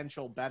his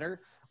potential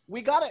better,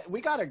 we got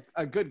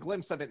a good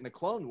glimpse of it in the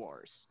Clone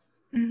Wars.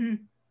 Mm-hmm.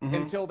 Mm-hmm.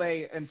 Until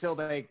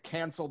they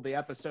canceled the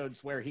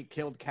episodes where he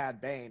killed Cad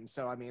Bane.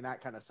 So I mean,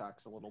 that kind of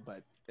sucks a little,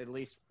 but at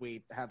least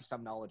we have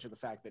some knowledge of the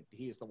fact that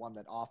he's the one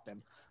that offed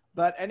him.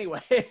 But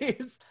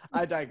anyways,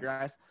 I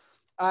digress.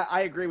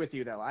 I agree with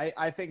you though.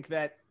 I think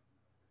that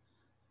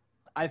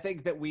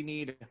we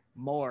need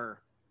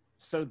more,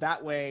 so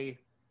that way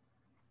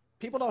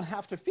people don't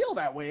have to feel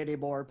that way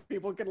anymore.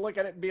 People can look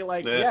at it and be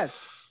like,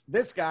 yes,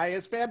 this guy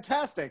is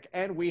fantastic,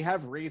 and we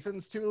have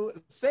reasons to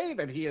say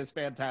that he is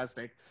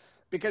fantastic,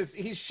 because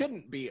he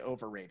shouldn't be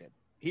overrated.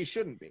 He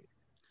shouldn't be.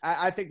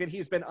 I think that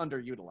he's been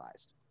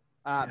underutilized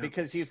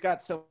because he's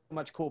got so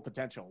much cool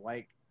potential.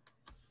 Like,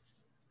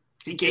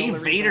 he gave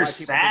Vader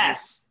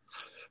sass.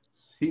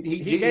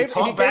 He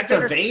talked back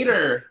to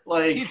Vader.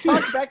 Like, he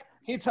talked back.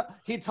 He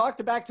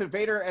talked back to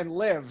Vader and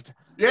lived.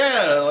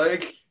 Yeah,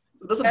 like,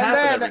 it doesn't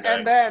happen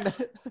every day.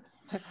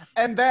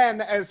 And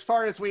then, as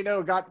far as we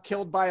know, got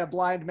killed by a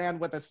blind man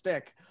with a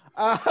stick.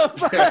 Have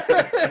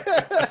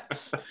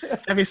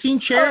you seen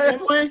Chair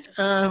anyway?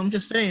 I'm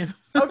just saying.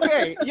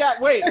 Okay, yeah,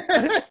 wait.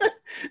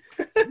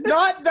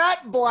 Not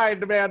that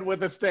blind man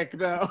with a stick,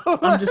 though.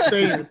 I'm just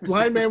saying,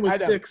 blind men with I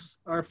know. sticks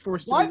are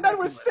forced to Blind be men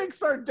with reckoned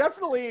sticks are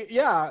definitely,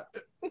 yeah,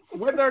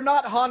 when they're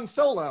not Han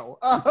Solo.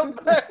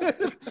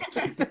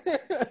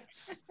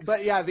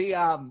 But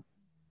yeah,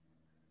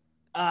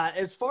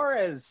 as far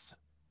as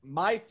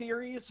my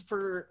theories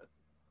for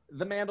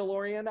The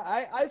Mandalorian,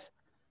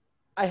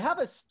 I have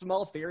a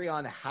small theory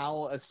on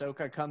how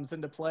Ahsoka comes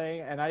into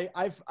play, and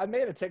I've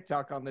made a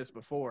TikTok on this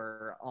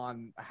before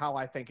on how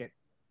I think it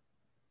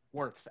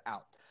works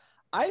out.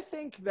 I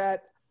think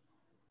that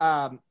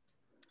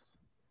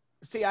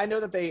see, I know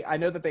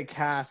that they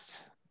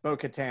cast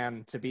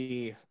Bo-Katan to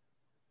be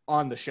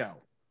on the show,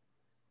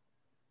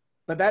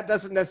 but that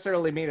doesn't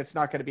necessarily mean it's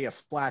not going to be a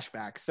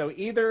flashback. So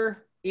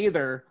either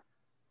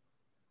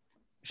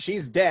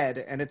she's dead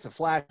and it's a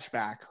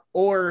flashback,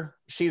 or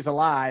she's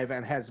alive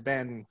and has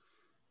been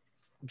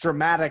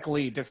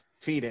dramatically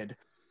defeated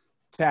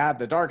to have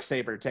the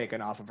Darksaber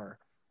taken off of her.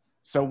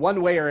 So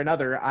one way or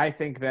another, I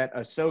think that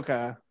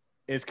Ahsoka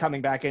is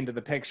coming back into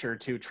the picture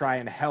to try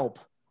and help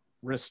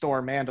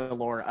restore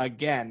Mandalore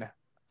again,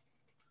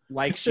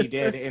 like she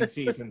did in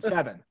season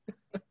 7.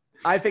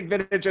 I think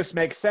that it just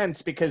makes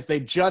sense because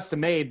they just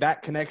made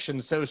that connection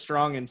so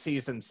strong in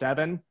season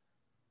 7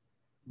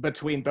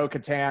 between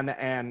Bo-Katan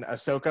and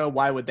Ahsoka.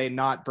 Why would they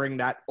not bring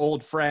that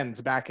old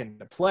friends back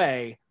into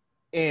play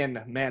in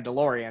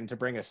Mandalorian to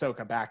bring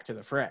Ahsoka back to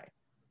the fray?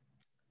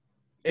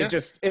 Yeah.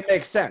 It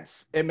makes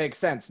sense. It makes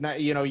sense. Now,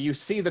 you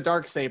see the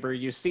Darksaber,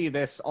 you see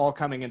this all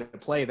coming into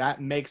play. That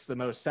makes the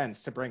most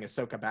sense to bring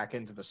Ahsoka back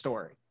into the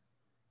story.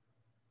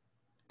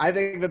 I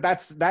think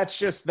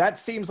that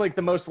seems like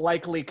the most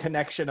likely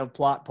connection of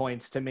plot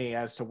points to me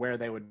as to where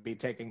they would be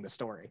taking the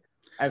story,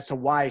 as to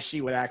why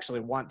she would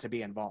actually want to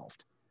be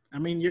involved. I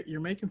mean,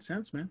 you're making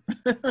sense, man.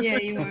 Yeah,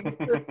 you are.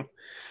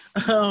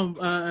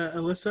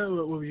 Alyssa,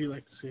 what would you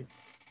like to see?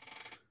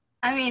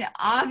 I mean,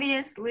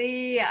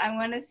 obviously, I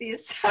want to see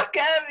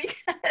Ahsoka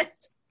because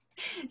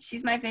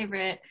she's my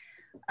favorite.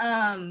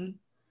 Dang,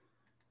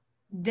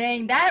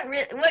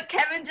 what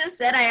Kevin just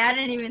said, I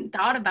hadn't even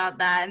thought about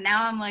that. And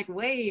now I'm like,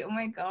 wait, oh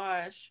my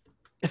gosh.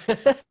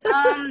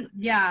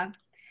 Yeah,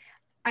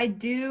 I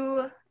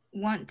do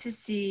want to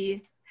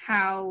see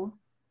how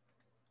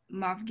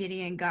Moff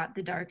Gideon got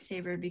the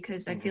Darksaber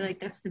because I feel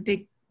like that's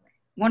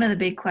one of the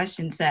big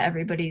questions that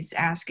everybody's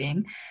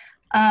asking.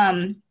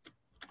 And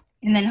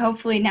then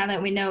hopefully now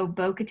that we know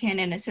Bo-Katan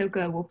and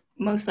Ahsoka will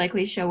most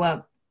likely show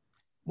up,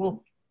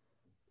 we'll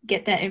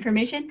get that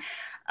information.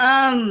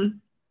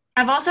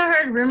 I've also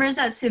heard rumors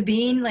that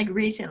Sabine, like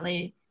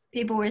recently,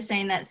 people were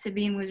saying that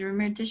Sabine was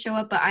rumored to show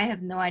up, but I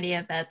have no idea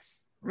if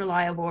that's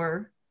reliable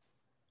or...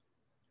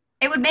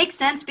 It would make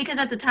sense because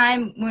at the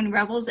time when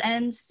Rebels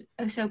ends,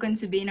 Ahsoka and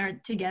Sabine are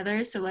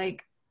together. So,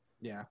 like,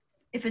 yeah,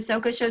 if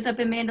Ahsoka shows up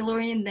in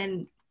Mandalorian,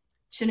 then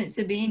shouldn't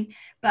Sabine?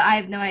 But I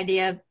have no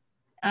idea.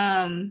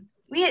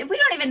 We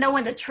don't even know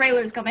when the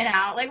trailer's coming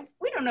out. Like,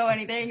 we don't know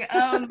anything.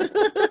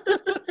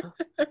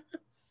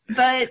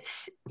 But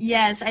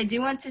yes, I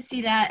do want to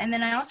see that. And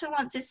then I also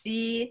want to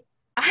see,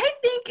 I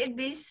think it'd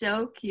be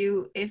so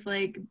cute if,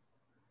 like,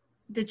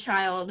 the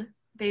child,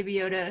 Baby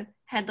Yoda,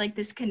 had, like,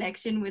 this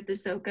connection with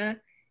Ahsoka.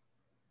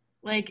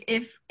 Like,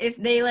 if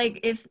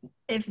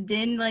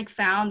Din, like,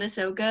 found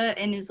Ahsoka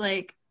and is,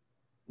 like,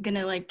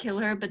 gonna, like, kill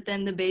her, but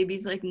then the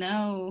baby's like,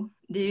 no,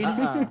 dude.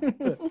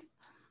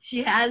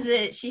 She has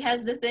it. She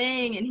has the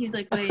thing. And he's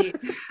like, wait.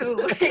 She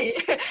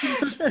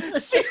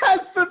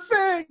has the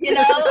thing. You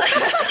know?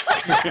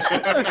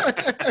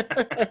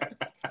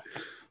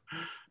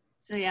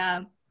 So,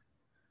 yeah.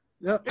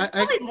 No, There's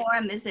probably more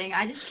I'm missing.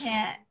 I just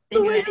can't The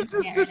think way of you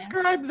just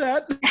described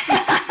that.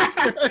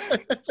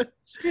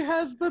 She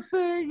has the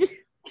thing.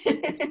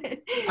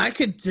 I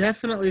could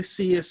definitely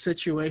see a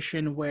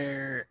situation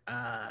where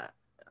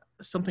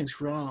something's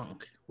wrong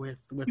with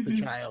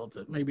the child.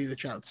 Maybe the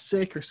child's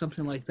sick or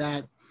something like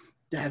that.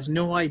 Has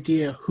no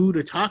idea who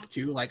to talk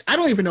to. Like, I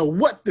don't even know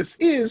what this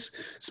is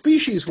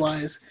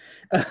species-wise.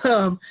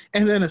 And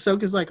then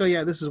Ahsoka's like, oh,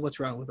 yeah, this is what's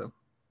wrong with him.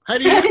 How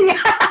do you know?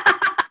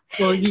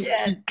 Well, he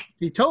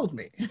told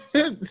me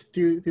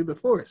through the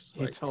Force.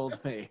 He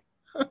told me.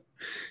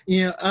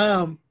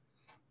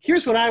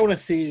 Here's what I want to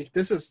see.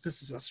 This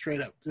is a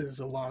straight up. This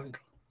is a long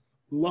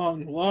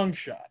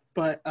shot.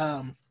 But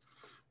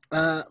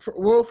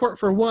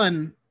for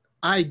one,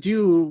 I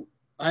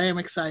am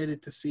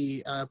excited to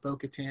see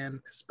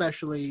Bo-Katan,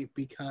 especially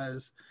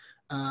because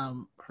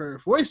her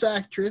voice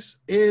actress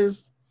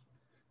is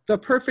the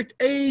perfect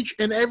age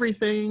and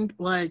everything.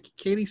 Like,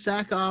 Katie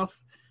Sackhoff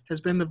has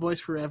been the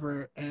voice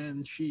forever,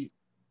 and she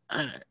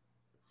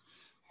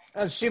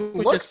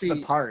looks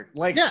the part.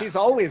 Like, yeah. She's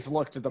always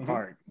looked the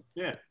part.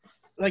 Yeah.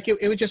 Like,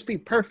 it would just be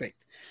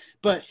perfect.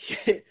 But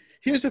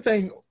here's the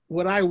thing.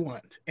 What I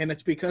want, and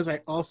it's because I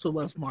also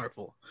love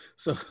Marvel,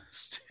 so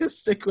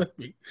stick with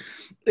me.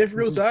 If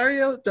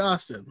Rosario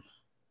Dawson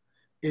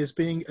is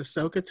being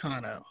Ahsoka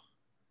Tano,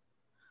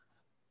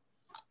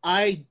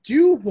 I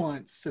do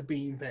want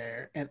Sabine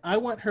there, and I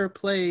want her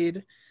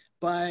played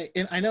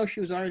and I know she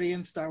was already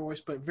in Star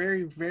Wars, but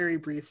very, very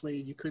briefly,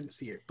 you couldn't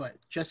see her, but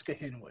Jessica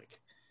Henwick.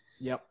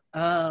 Yep.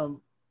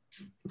 Um,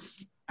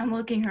 I'm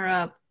looking her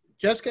up.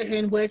 Jessica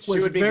Henwick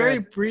was very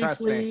good.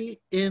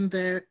 briefly in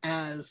there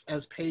as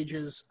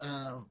Paige's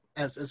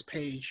as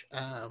Paige,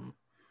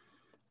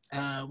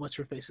 what's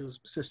her face's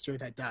sister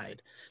that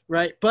died,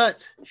 right?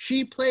 But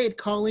she played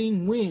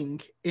Colleen Wing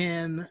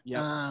in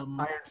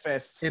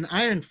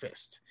Iron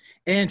Fist.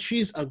 And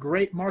she's a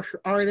great martial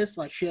artist.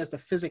 Like, she has the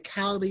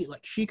physicality,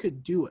 like she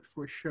could do it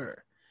for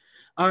sure.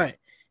 All right.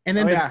 And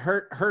then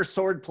her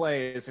sword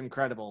play is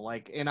incredible.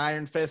 Like in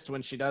Iron Fist,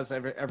 when she does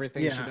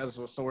everything she does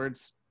with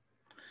swords.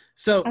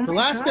 So the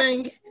last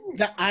thing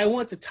that I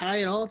want to tie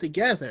it all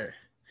together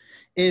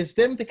is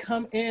them to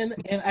come in,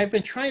 and I've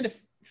been trying to,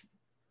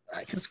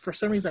 because for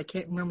some reason I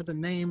can't remember the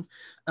name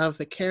of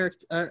the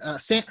character,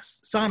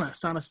 Sana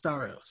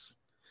Staros.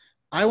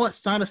 I want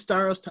Sana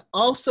Staros to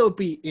also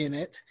be in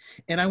it,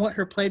 and I want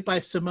her played by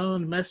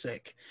Simone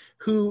Messick,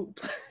 who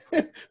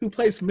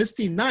plays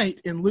Misty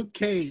Knight in Luke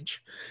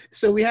Cage.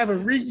 So we have a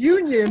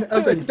reunion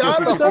of the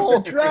Daughters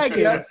of the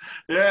Dragon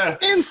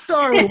in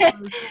Star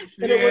Wars.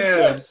 And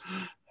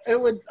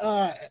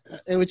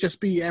it would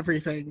just be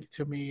everything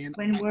to me. And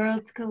when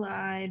worlds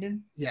collide.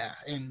 Yeah,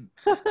 and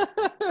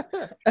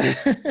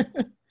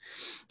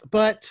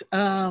but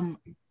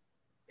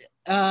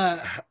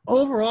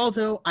overall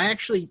though, I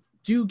actually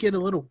do get a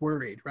little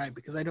worried, right?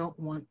 Because I think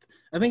The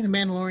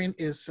Mandalorian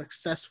is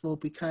successful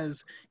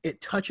because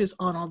it touches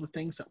on all the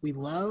things that we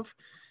love.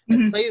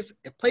 Mm-hmm.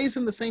 It plays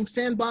in the same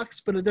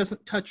sandbox, but it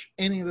doesn't touch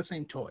any of the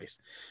same toys,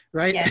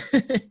 right? Yeah.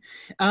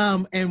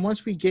 And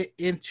once we get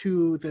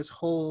into this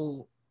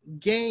whole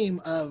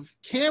game of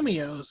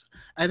cameos,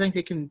 I think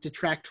it can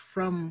detract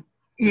from.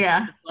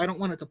 Yeah. I don't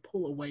want it to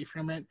pull away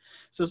from it.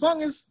 So as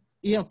long as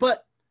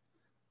but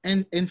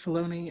in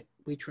Filoni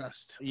we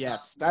trust.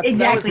 Yes, that's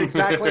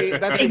exactly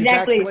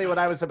what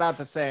I was about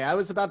to say. I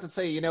was about to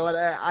say, you know what,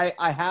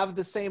 I have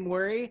the same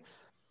worry,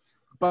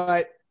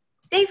 but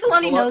Dave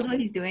Filoni knows what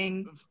he's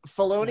doing.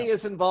 Filoni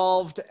is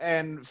involved,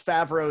 and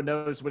Favreau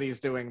knows what he's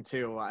doing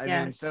too. I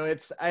mean, so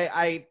it's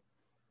I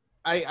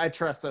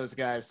trust those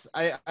guys.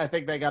 I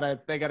think they got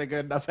a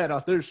good enough head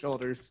on their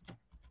shoulders.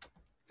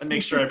 I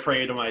make sure I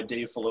pray to my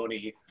Dave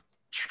Filoni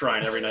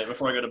shrine every night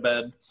before I go to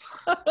bed.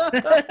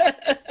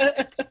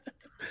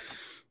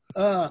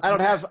 I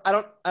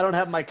don't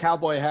have my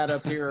cowboy hat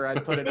up here.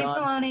 I'd put it Dave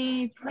on.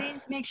 Filoni,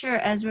 please make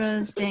sure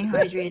Ezra's staying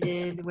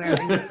hydrated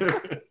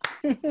wherever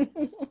he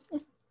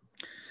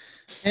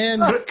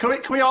And can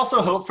we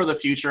also hope for the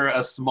future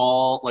a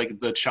small, like,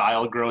 the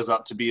child grows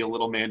up to be a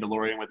little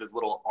Mandalorian with his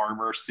little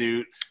armor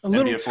suit, a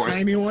little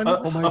tiny one,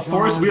 a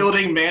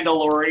force-wielding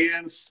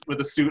Mandalorian with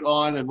a suit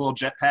on and a little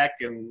jetpack,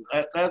 and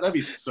that'd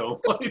be so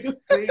funny to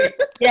see.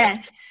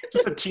 Yes.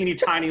 Just a teeny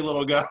tiny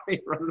little guy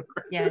running around.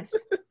 Yes.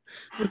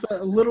 With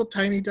a little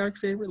tiny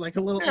darksaber, like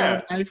a little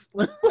knife.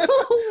 Like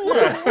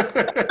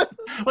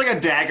a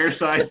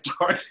dagger-sized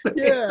darksaber.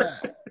 Yeah.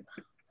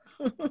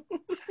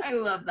 I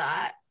love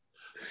that.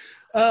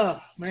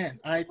 Oh man,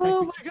 I think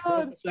oh we my should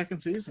god, go the second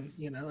season.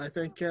 I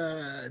think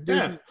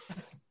Disney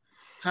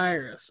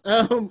hire us.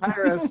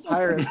 Hire us.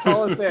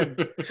 Call us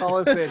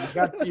in.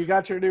 You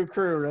got your new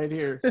crew right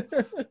here.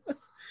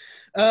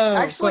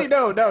 Actually,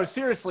 no.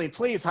 Seriously,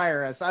 please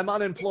hire us. I'm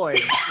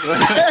unemployed.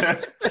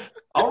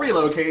 I'll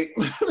relocate.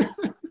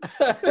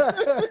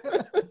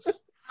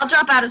 I'll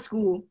drop out of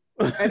school.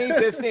 Any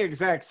Disney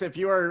execs, if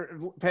you are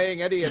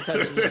paying any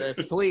attention to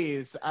this,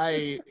 please,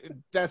 I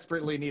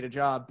desperately need a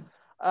job.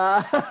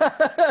 I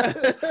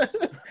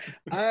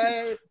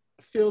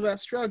feel that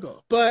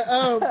struggle, but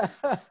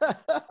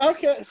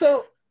okay.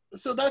 So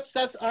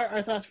that's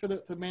our thoughts for the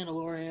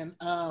Mandalorian.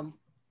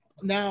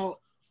 Now,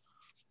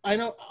 I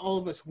know all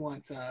of us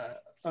want a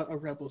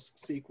Rebels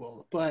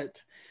sequel,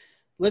 but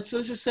let's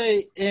just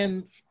say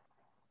as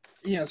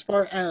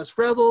far as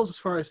Rebels, as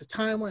far as the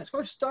timeline, as far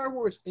as Star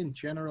Wars in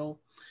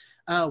general,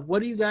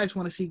 what do you guys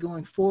want to see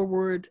going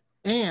forward,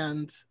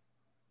 and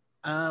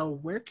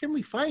where can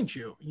we find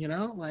you?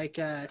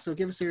 So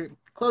give us your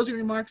closing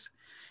remarks.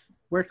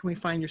 Where can we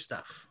find your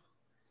stuff?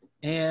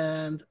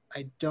 And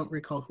I don't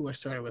recall who I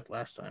started with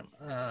last time.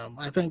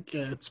 I think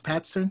it's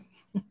Pat's turn.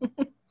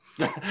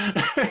 What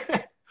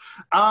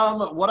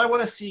I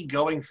want to see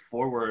going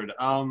forward,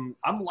 I'm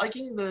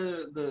liking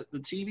the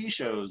TV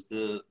shows,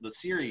 the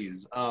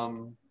series.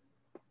 I'm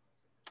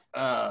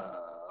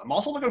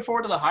also looking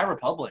forward to the High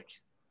Republic.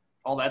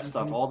 All that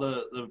stuff, all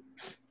the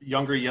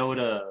younger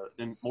Yoda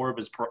and more of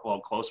his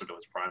closer to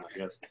his prime, I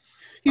guess.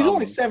 He's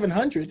only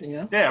 700,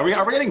 Yeah, are we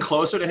getting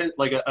closer to his,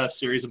 like a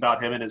series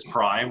about him in his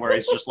prime where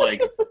he's just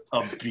like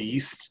a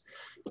beast?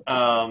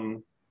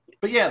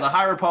 But yeah, the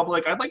High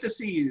Republic. I'd like to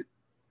see.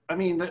 I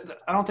mean,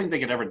 I don't think they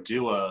could ever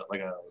do a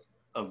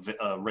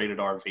rated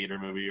R Vader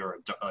movie or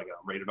a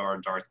rated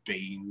R Darth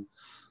Bane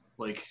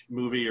like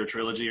movie or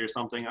trilogy or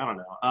something. I don't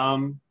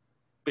know.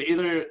 But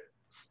either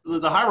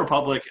the High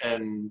Republic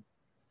and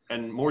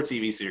more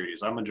TV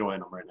series. I'm enjoying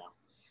them right now.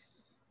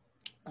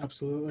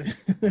 Absolutely.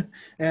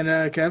 And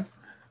Kev?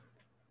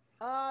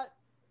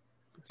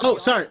 Oh,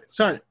 sorry,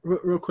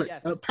 real quick.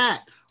 Yes.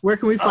 Pat, where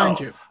can we find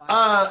you?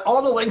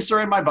 All the links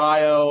are in my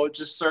bio.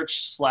 Just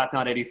search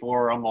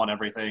Slapnut84. I'm on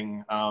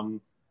everything.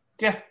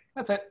 Yeah,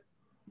 that's it.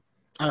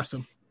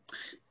 Awesome.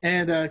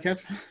 And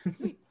Kev?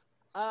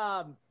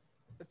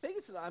 The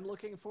things that I'm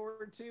looking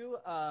forward to,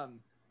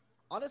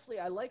 honestly,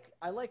 I like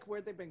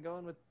where they've been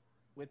going with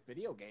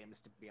video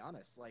games, to be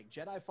honest. Like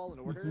Jedi Fallen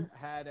Order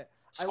had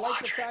I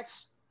like the fact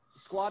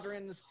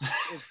Squadrons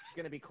is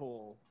going to be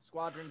cool.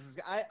 Squadrons is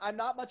I'm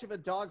not much of a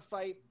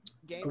dogfight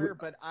gamer,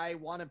 but I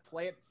want to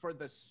play it for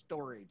the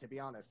story, to be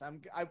honest.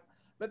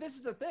 But this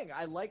is the thing.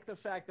 I like the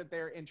fact that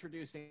they're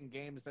introducing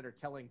games that are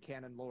telling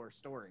canon lore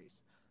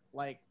stories.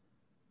 Like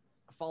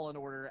Fallen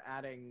Order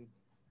adding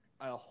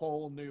a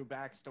whole new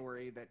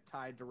backstory that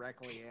tied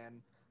directly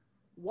in.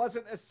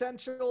 Wasn't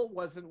essential,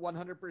 wasn't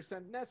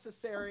 100%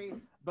 necessary,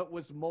 but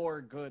was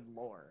more good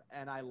lore,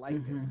 and I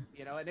liked it.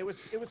 You know, and it was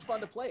fun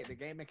to play. The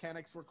game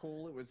mechanics were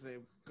cool. It was a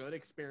good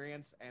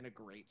experience and a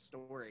great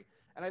story.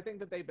 And I think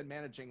that they've been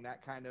managing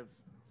that kind of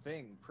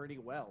thing pretty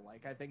well.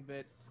 Like, I think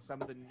that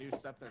some of the new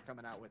stuff they're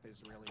coming out with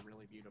is really,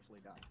 really beautifully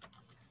done.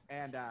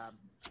 And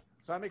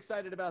so I'm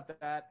excited about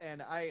that.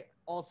 And I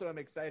also am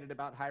excited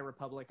about High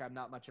Republic. I'm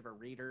not much of a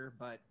reader,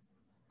 but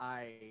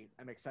I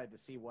am excited to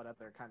see what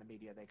other kind of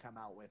media they come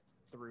out with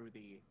through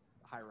the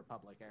High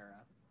Republic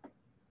era.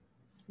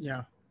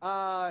 Yeah.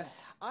 I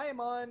am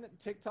on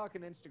TikTok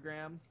and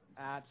Instagram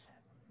at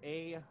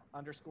 _dude_named_Kev.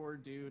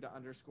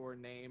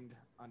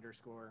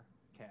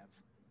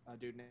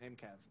 Dude named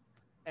Kev.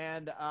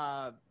 And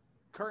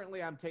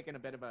currently I'm taking a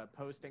bit of a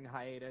posting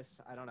hiatus.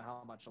 I don't know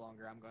how much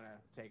longer I'm going to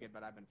take it,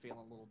 but I've been feeling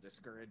a little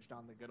discouraged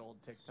on the good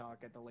old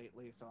TikTok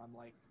lately, so I'm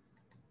like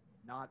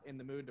not in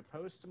the mood to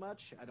post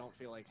much. I don't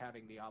feel like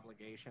having the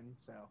obligation,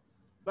 so.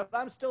 But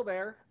I'm still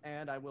there,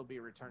 and I will be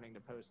returning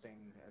to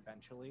posting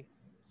eventually.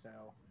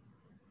 So,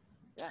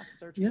 yeah,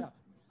 search me up.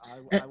 I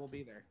will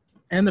be there.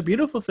 And the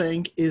beautiful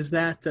thing is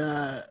that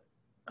a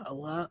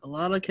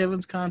lot of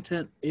Kevin's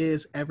content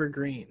is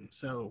evergreen.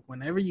 So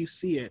whenever you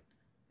see it,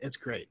 it's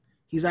great.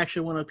 He's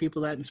actually one of the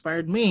people that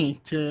inspired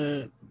me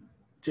to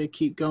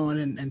keep going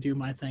and do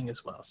my thing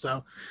as well.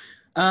 So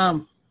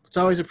it's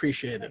always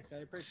appreciated. Thanks. I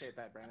appreciate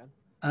that, Brandon.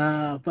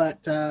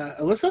 But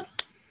Alyssa?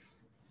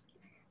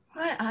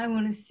 What I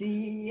want to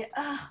see,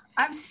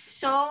 I'm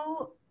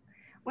so,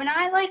 when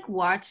I like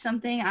watch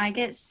something, I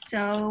get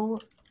so,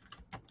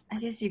 I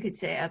guess you could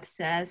say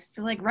obsessed.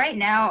 So like right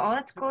now, all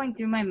that's going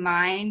through my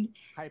mind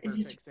is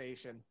just,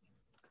 Hyperfixation.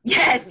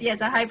 yes,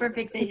 a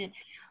hyperfixation.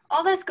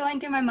 All that's going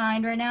through my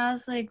mind right now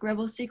is like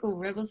Rebel sequel.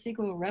 But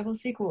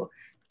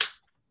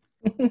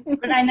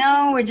I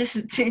know we're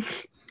just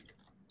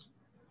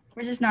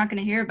not going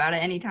to hear about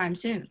it anytime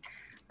soon.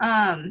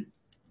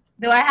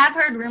 Though I have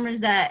heard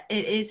rumors that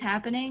it is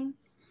happening.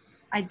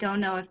 I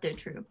don't know if they're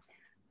true.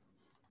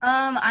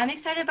 I'm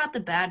excited about the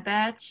Bad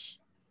Batch.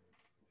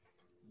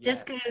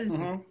 Just because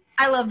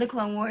I love the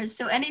Clone Wars.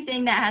 So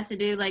anything that has to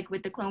do like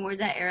with the Clone Wars,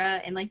 that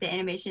era, and like the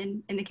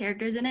animation and the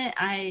characters in it,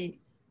 I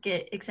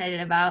get excited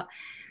about.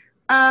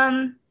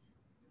 Mandalorian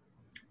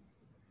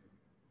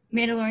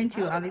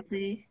 2,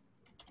 obviously.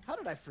 How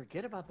did I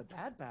forget about the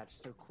Bad Batch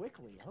so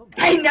quickly? Oh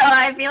my I know.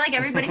 I feel like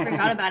everybody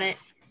forgot about it.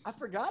 I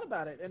forgot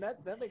about it, and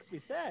that makes me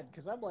sad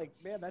because I'm like,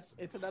 man,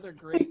 it's another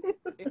great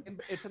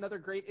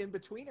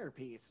in-betweener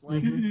piece.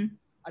 Like,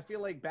 I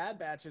feel like Bad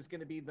Batch is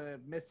going to be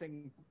the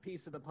missing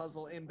piece of the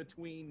puzzle in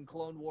between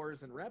Clone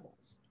Wars and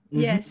Rebels.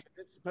 Yes,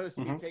 It's supposed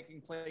to be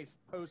taking place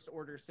post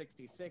Order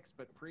 66,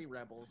 but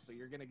pre-Rebels, so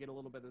you're going to get a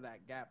little bit of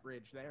that gap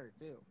bridge there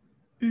too.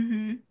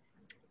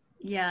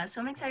 Yeah,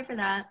 so I'm excited for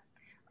that.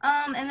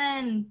 And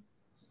then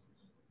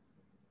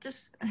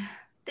just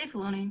Dave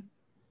Filoni.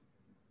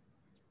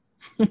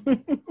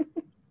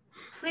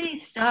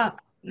 Please stop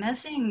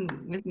messing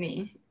with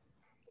me.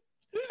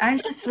 I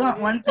just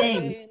want one thing.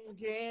 Playing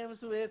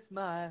games with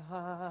my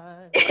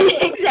heart.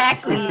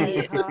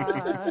 Exactly. My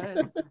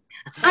heart.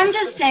 I'm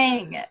just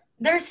saying,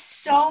 there's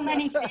so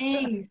many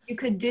things you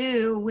could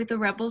do with a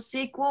Rebel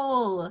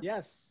sequel.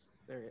 Yes.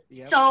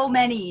 So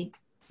many.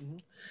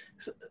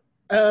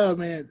 Oh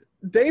man,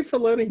 Dave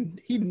Filoni,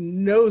 he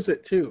knows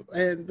it too.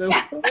 And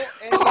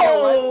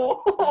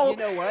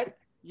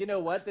You know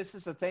what? This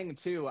is the thing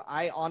too.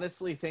 I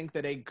honestly think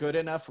that a good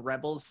enough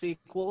Rebels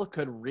sequel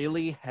could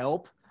really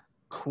help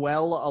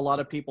quell a lot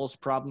of people's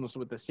problems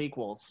with the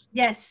sequels.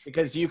 Yes.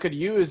 Because you could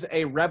use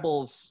a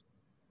Rebels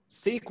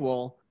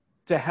sequel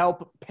to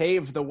help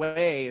pave the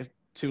way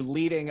to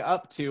leading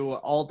up to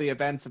all the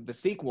events of the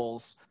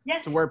sequels,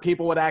 to where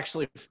people would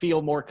actually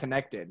feel more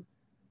connected.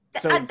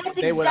 So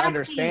they would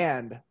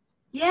understand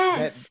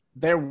that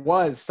there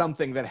was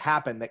something that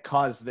happened that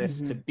caused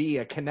this to be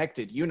a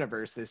connected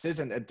universe. This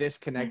isn't a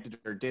disconnected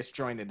or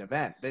disjointed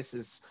event.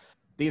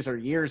 These are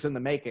years in the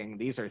making.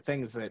 These are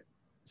things that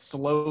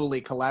slowly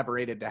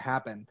collaborated to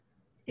happen.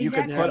 You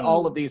could put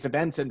all of these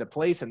events into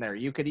place in there.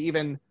 You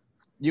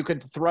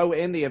could throw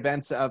in the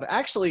events of,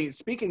 actually,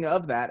 speaking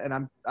of that,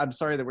 and I'm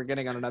sorry that we're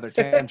getting on another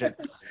tangent,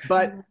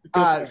 but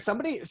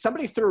somebody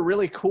threw a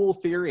really cool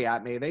theory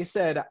at me. They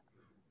said,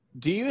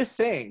 do you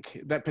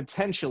think that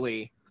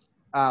potentially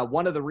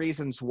one of the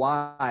reasons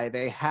why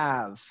they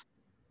have,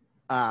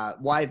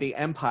 why the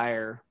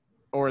Empire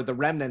or the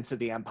remnants of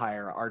the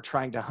Empire are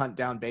trying to hunt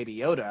down Baby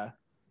Yoda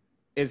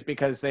is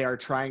because they are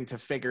trying to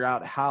figure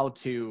out how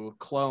to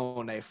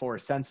clone a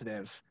Force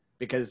sensitive,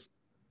 because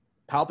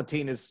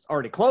Palpatine has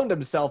already cloned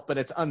himself, but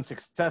it's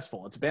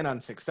unsuccessful. It's been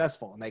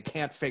unsuccessful, and they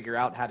can't figure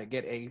out how to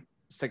get a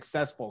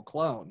successful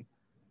clone.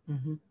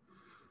 Mm-hmm.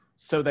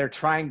 So they're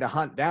trying to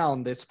hunt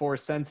down this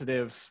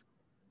Force-sensitive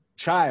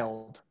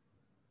child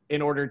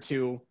in order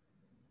to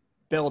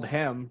build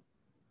him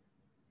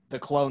the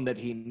clone that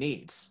he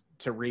needs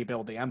to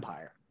rebuild the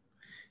Empire.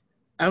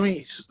 I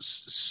mean,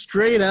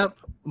 straight up,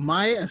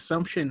 my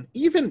assumption,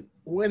 even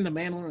when the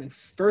Mandalorian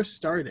first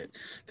started,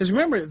 because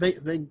remember,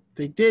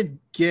 they did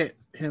get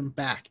him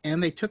back,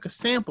 and they took a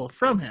sample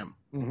from him.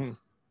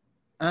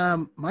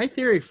 Mm-hmm. My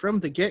theory from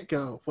the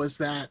get-go was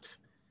that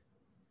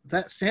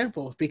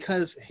sample,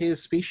 because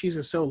his species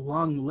is so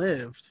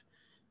long-lived,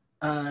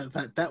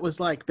 that was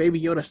like Baby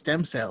Yoda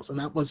stem cells, and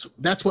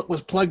that's what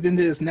was plugged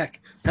into his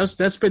neck.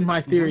 That's been my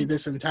theory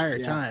this entire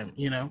time,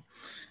 you know.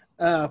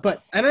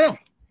 But I don't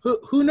know.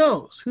 Who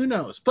knows? Who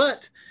knows?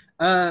 But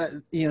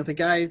you know, the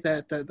guy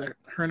that the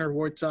Herner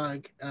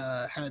Warthog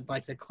had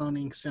like the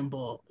cloning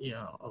symbol, you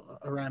know,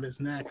 around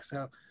his neck.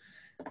 So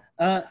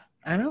I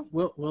don't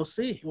know. We'll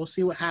see. We'll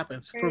see what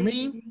happens. For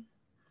me,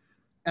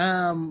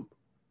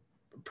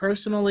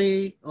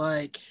 personally,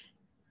 like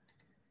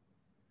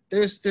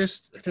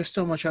there's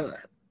so much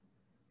other.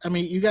 I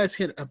mean, you guys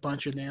hit a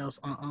bunch of nails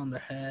on the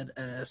head,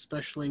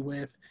 especially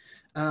with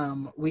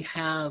we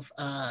have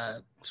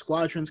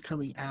Squadrons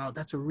coming out.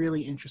 That's a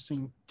really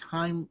interesting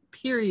time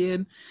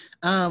period.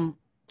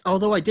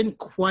 Although I didn't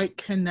quite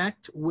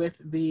connect with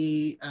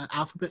the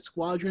Alphabet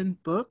Squadron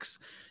books,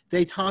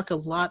 they talk a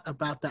lot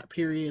about that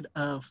period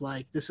of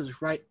like, this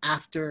is right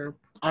after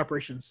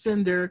Operation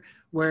Cinder,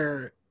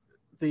 where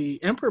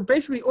the Emperor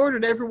basically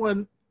ordered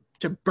everyone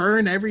to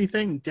burn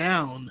everything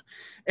down,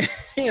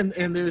 and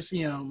there's,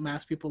 you know,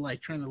 mass people like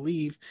trying to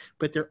leave,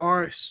 but there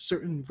are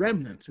certain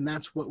remnants, and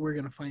that's what we're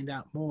going to find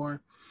out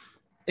more.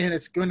 And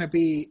it's going to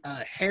be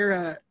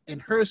Hera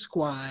and her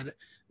squad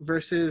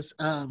versus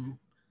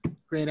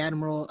Grand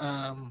Admiral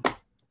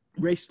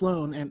Ray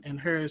Sloan and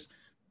hers.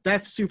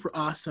 That's super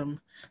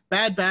awesome.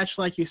 Bad Batch,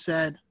 like you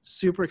said,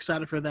 super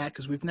excited for that,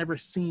 because we've never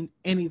seen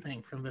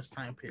anything from this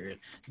time period.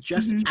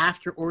 Just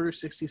after Order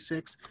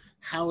 66,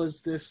 how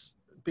is this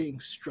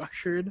being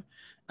structured?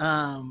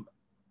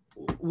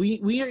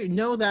 We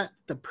know that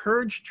the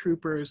Purge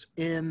troopers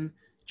in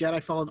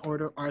Jedi Fallen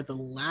Order are the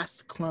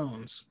last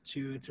clones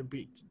to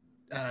be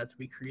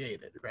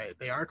created, right?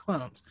 They are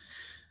clones.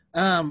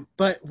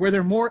 But were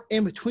there more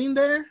in between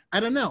there? I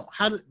don't know.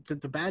 How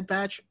did the Bad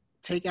Batch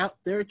take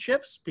out their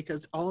chips?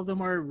 Because all of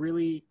them are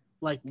really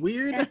like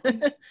weird.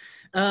 Exactly.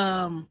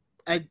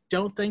 I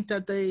don't think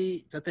that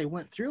they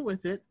went through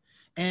with it.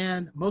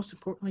 And most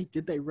importantly,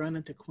 did they run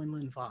into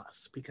Quinlan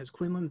Vos? Because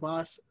Quinlan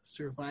Vos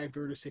survived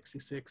Order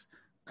 66.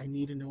 I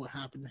need to know what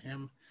happened to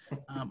him.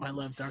 I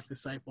love Dark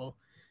Disciple.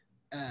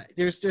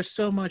 There's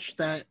so much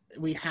that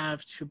we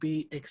have to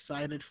be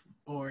excited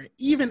for,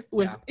 even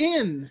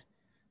within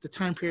the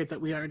time period that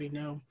we already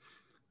know.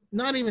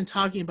 Not even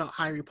talking about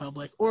High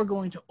Republic or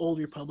going to Old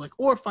Republic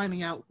or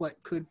finding out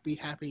what could be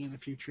happening in the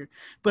future.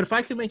 But if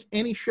I could make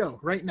any show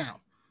right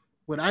now,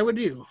 what I would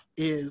do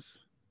is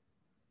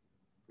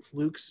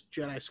Luke's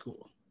Jedi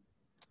School.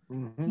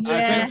 Mm-hmm.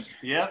 I think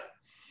Yep.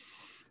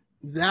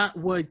 that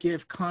would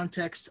give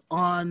context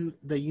on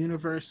the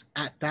universe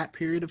at that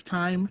period of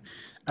time.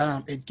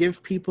 It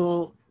give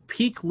people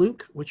peak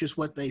Luke, which is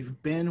what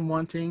they've been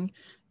wanting.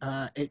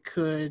 It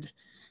could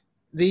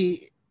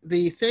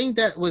the thing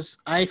that was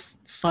I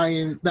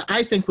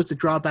think was the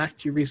drawback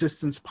to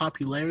Resistance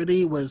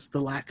popularity was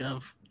the lack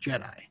of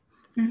Jedi.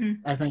 Mm-hmm.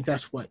 I think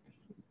that's what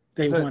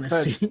they want to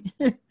see.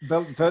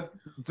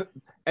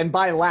 And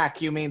by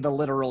lack, you mean the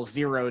literal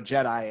zero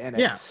Jedi in it.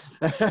 Yeah.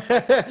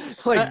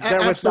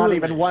 There was not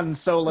even one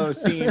solo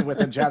scene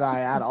with a Jedi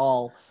at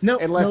all. No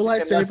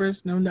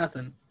lightsabers, no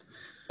nothing.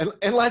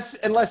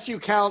 Unless you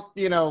count,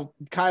 you know,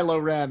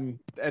 Kylo Ren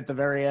at the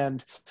very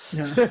end.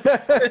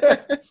 Yeah.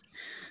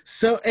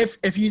 So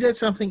if you did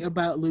something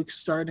about Luke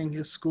starting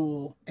his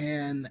school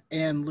and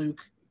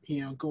Luke,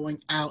 you know, going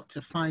out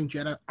to find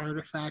Jedi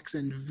artifacts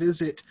and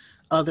visit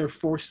other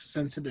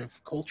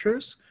Force-sensitive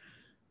cultures,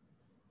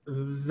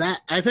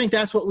 that I think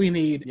that's what we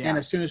need. Yeah. And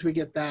as soon as we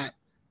get that,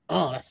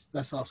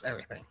 that solves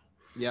everything.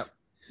 Yep.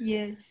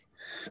 Yes.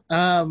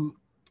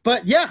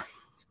 But yeah,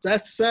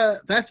 that's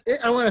it.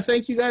 I want to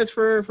thank you guys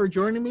for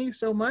joining me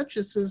so much.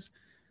 This is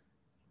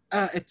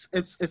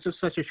it's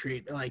such a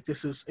treat. Like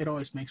it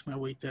always makes my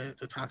week to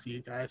talk to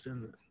you guys,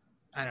 and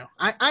I know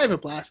I have a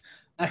blast.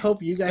 I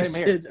hope you guys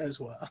did as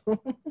well.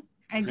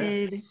 I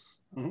did.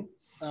 Mm-hmm.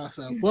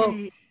 Awesome.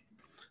 Well,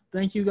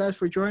 thank you guys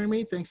for joining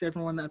me. Thanks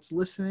everyone that's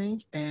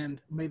listening,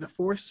 and may the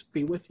Force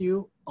be with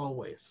you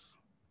always.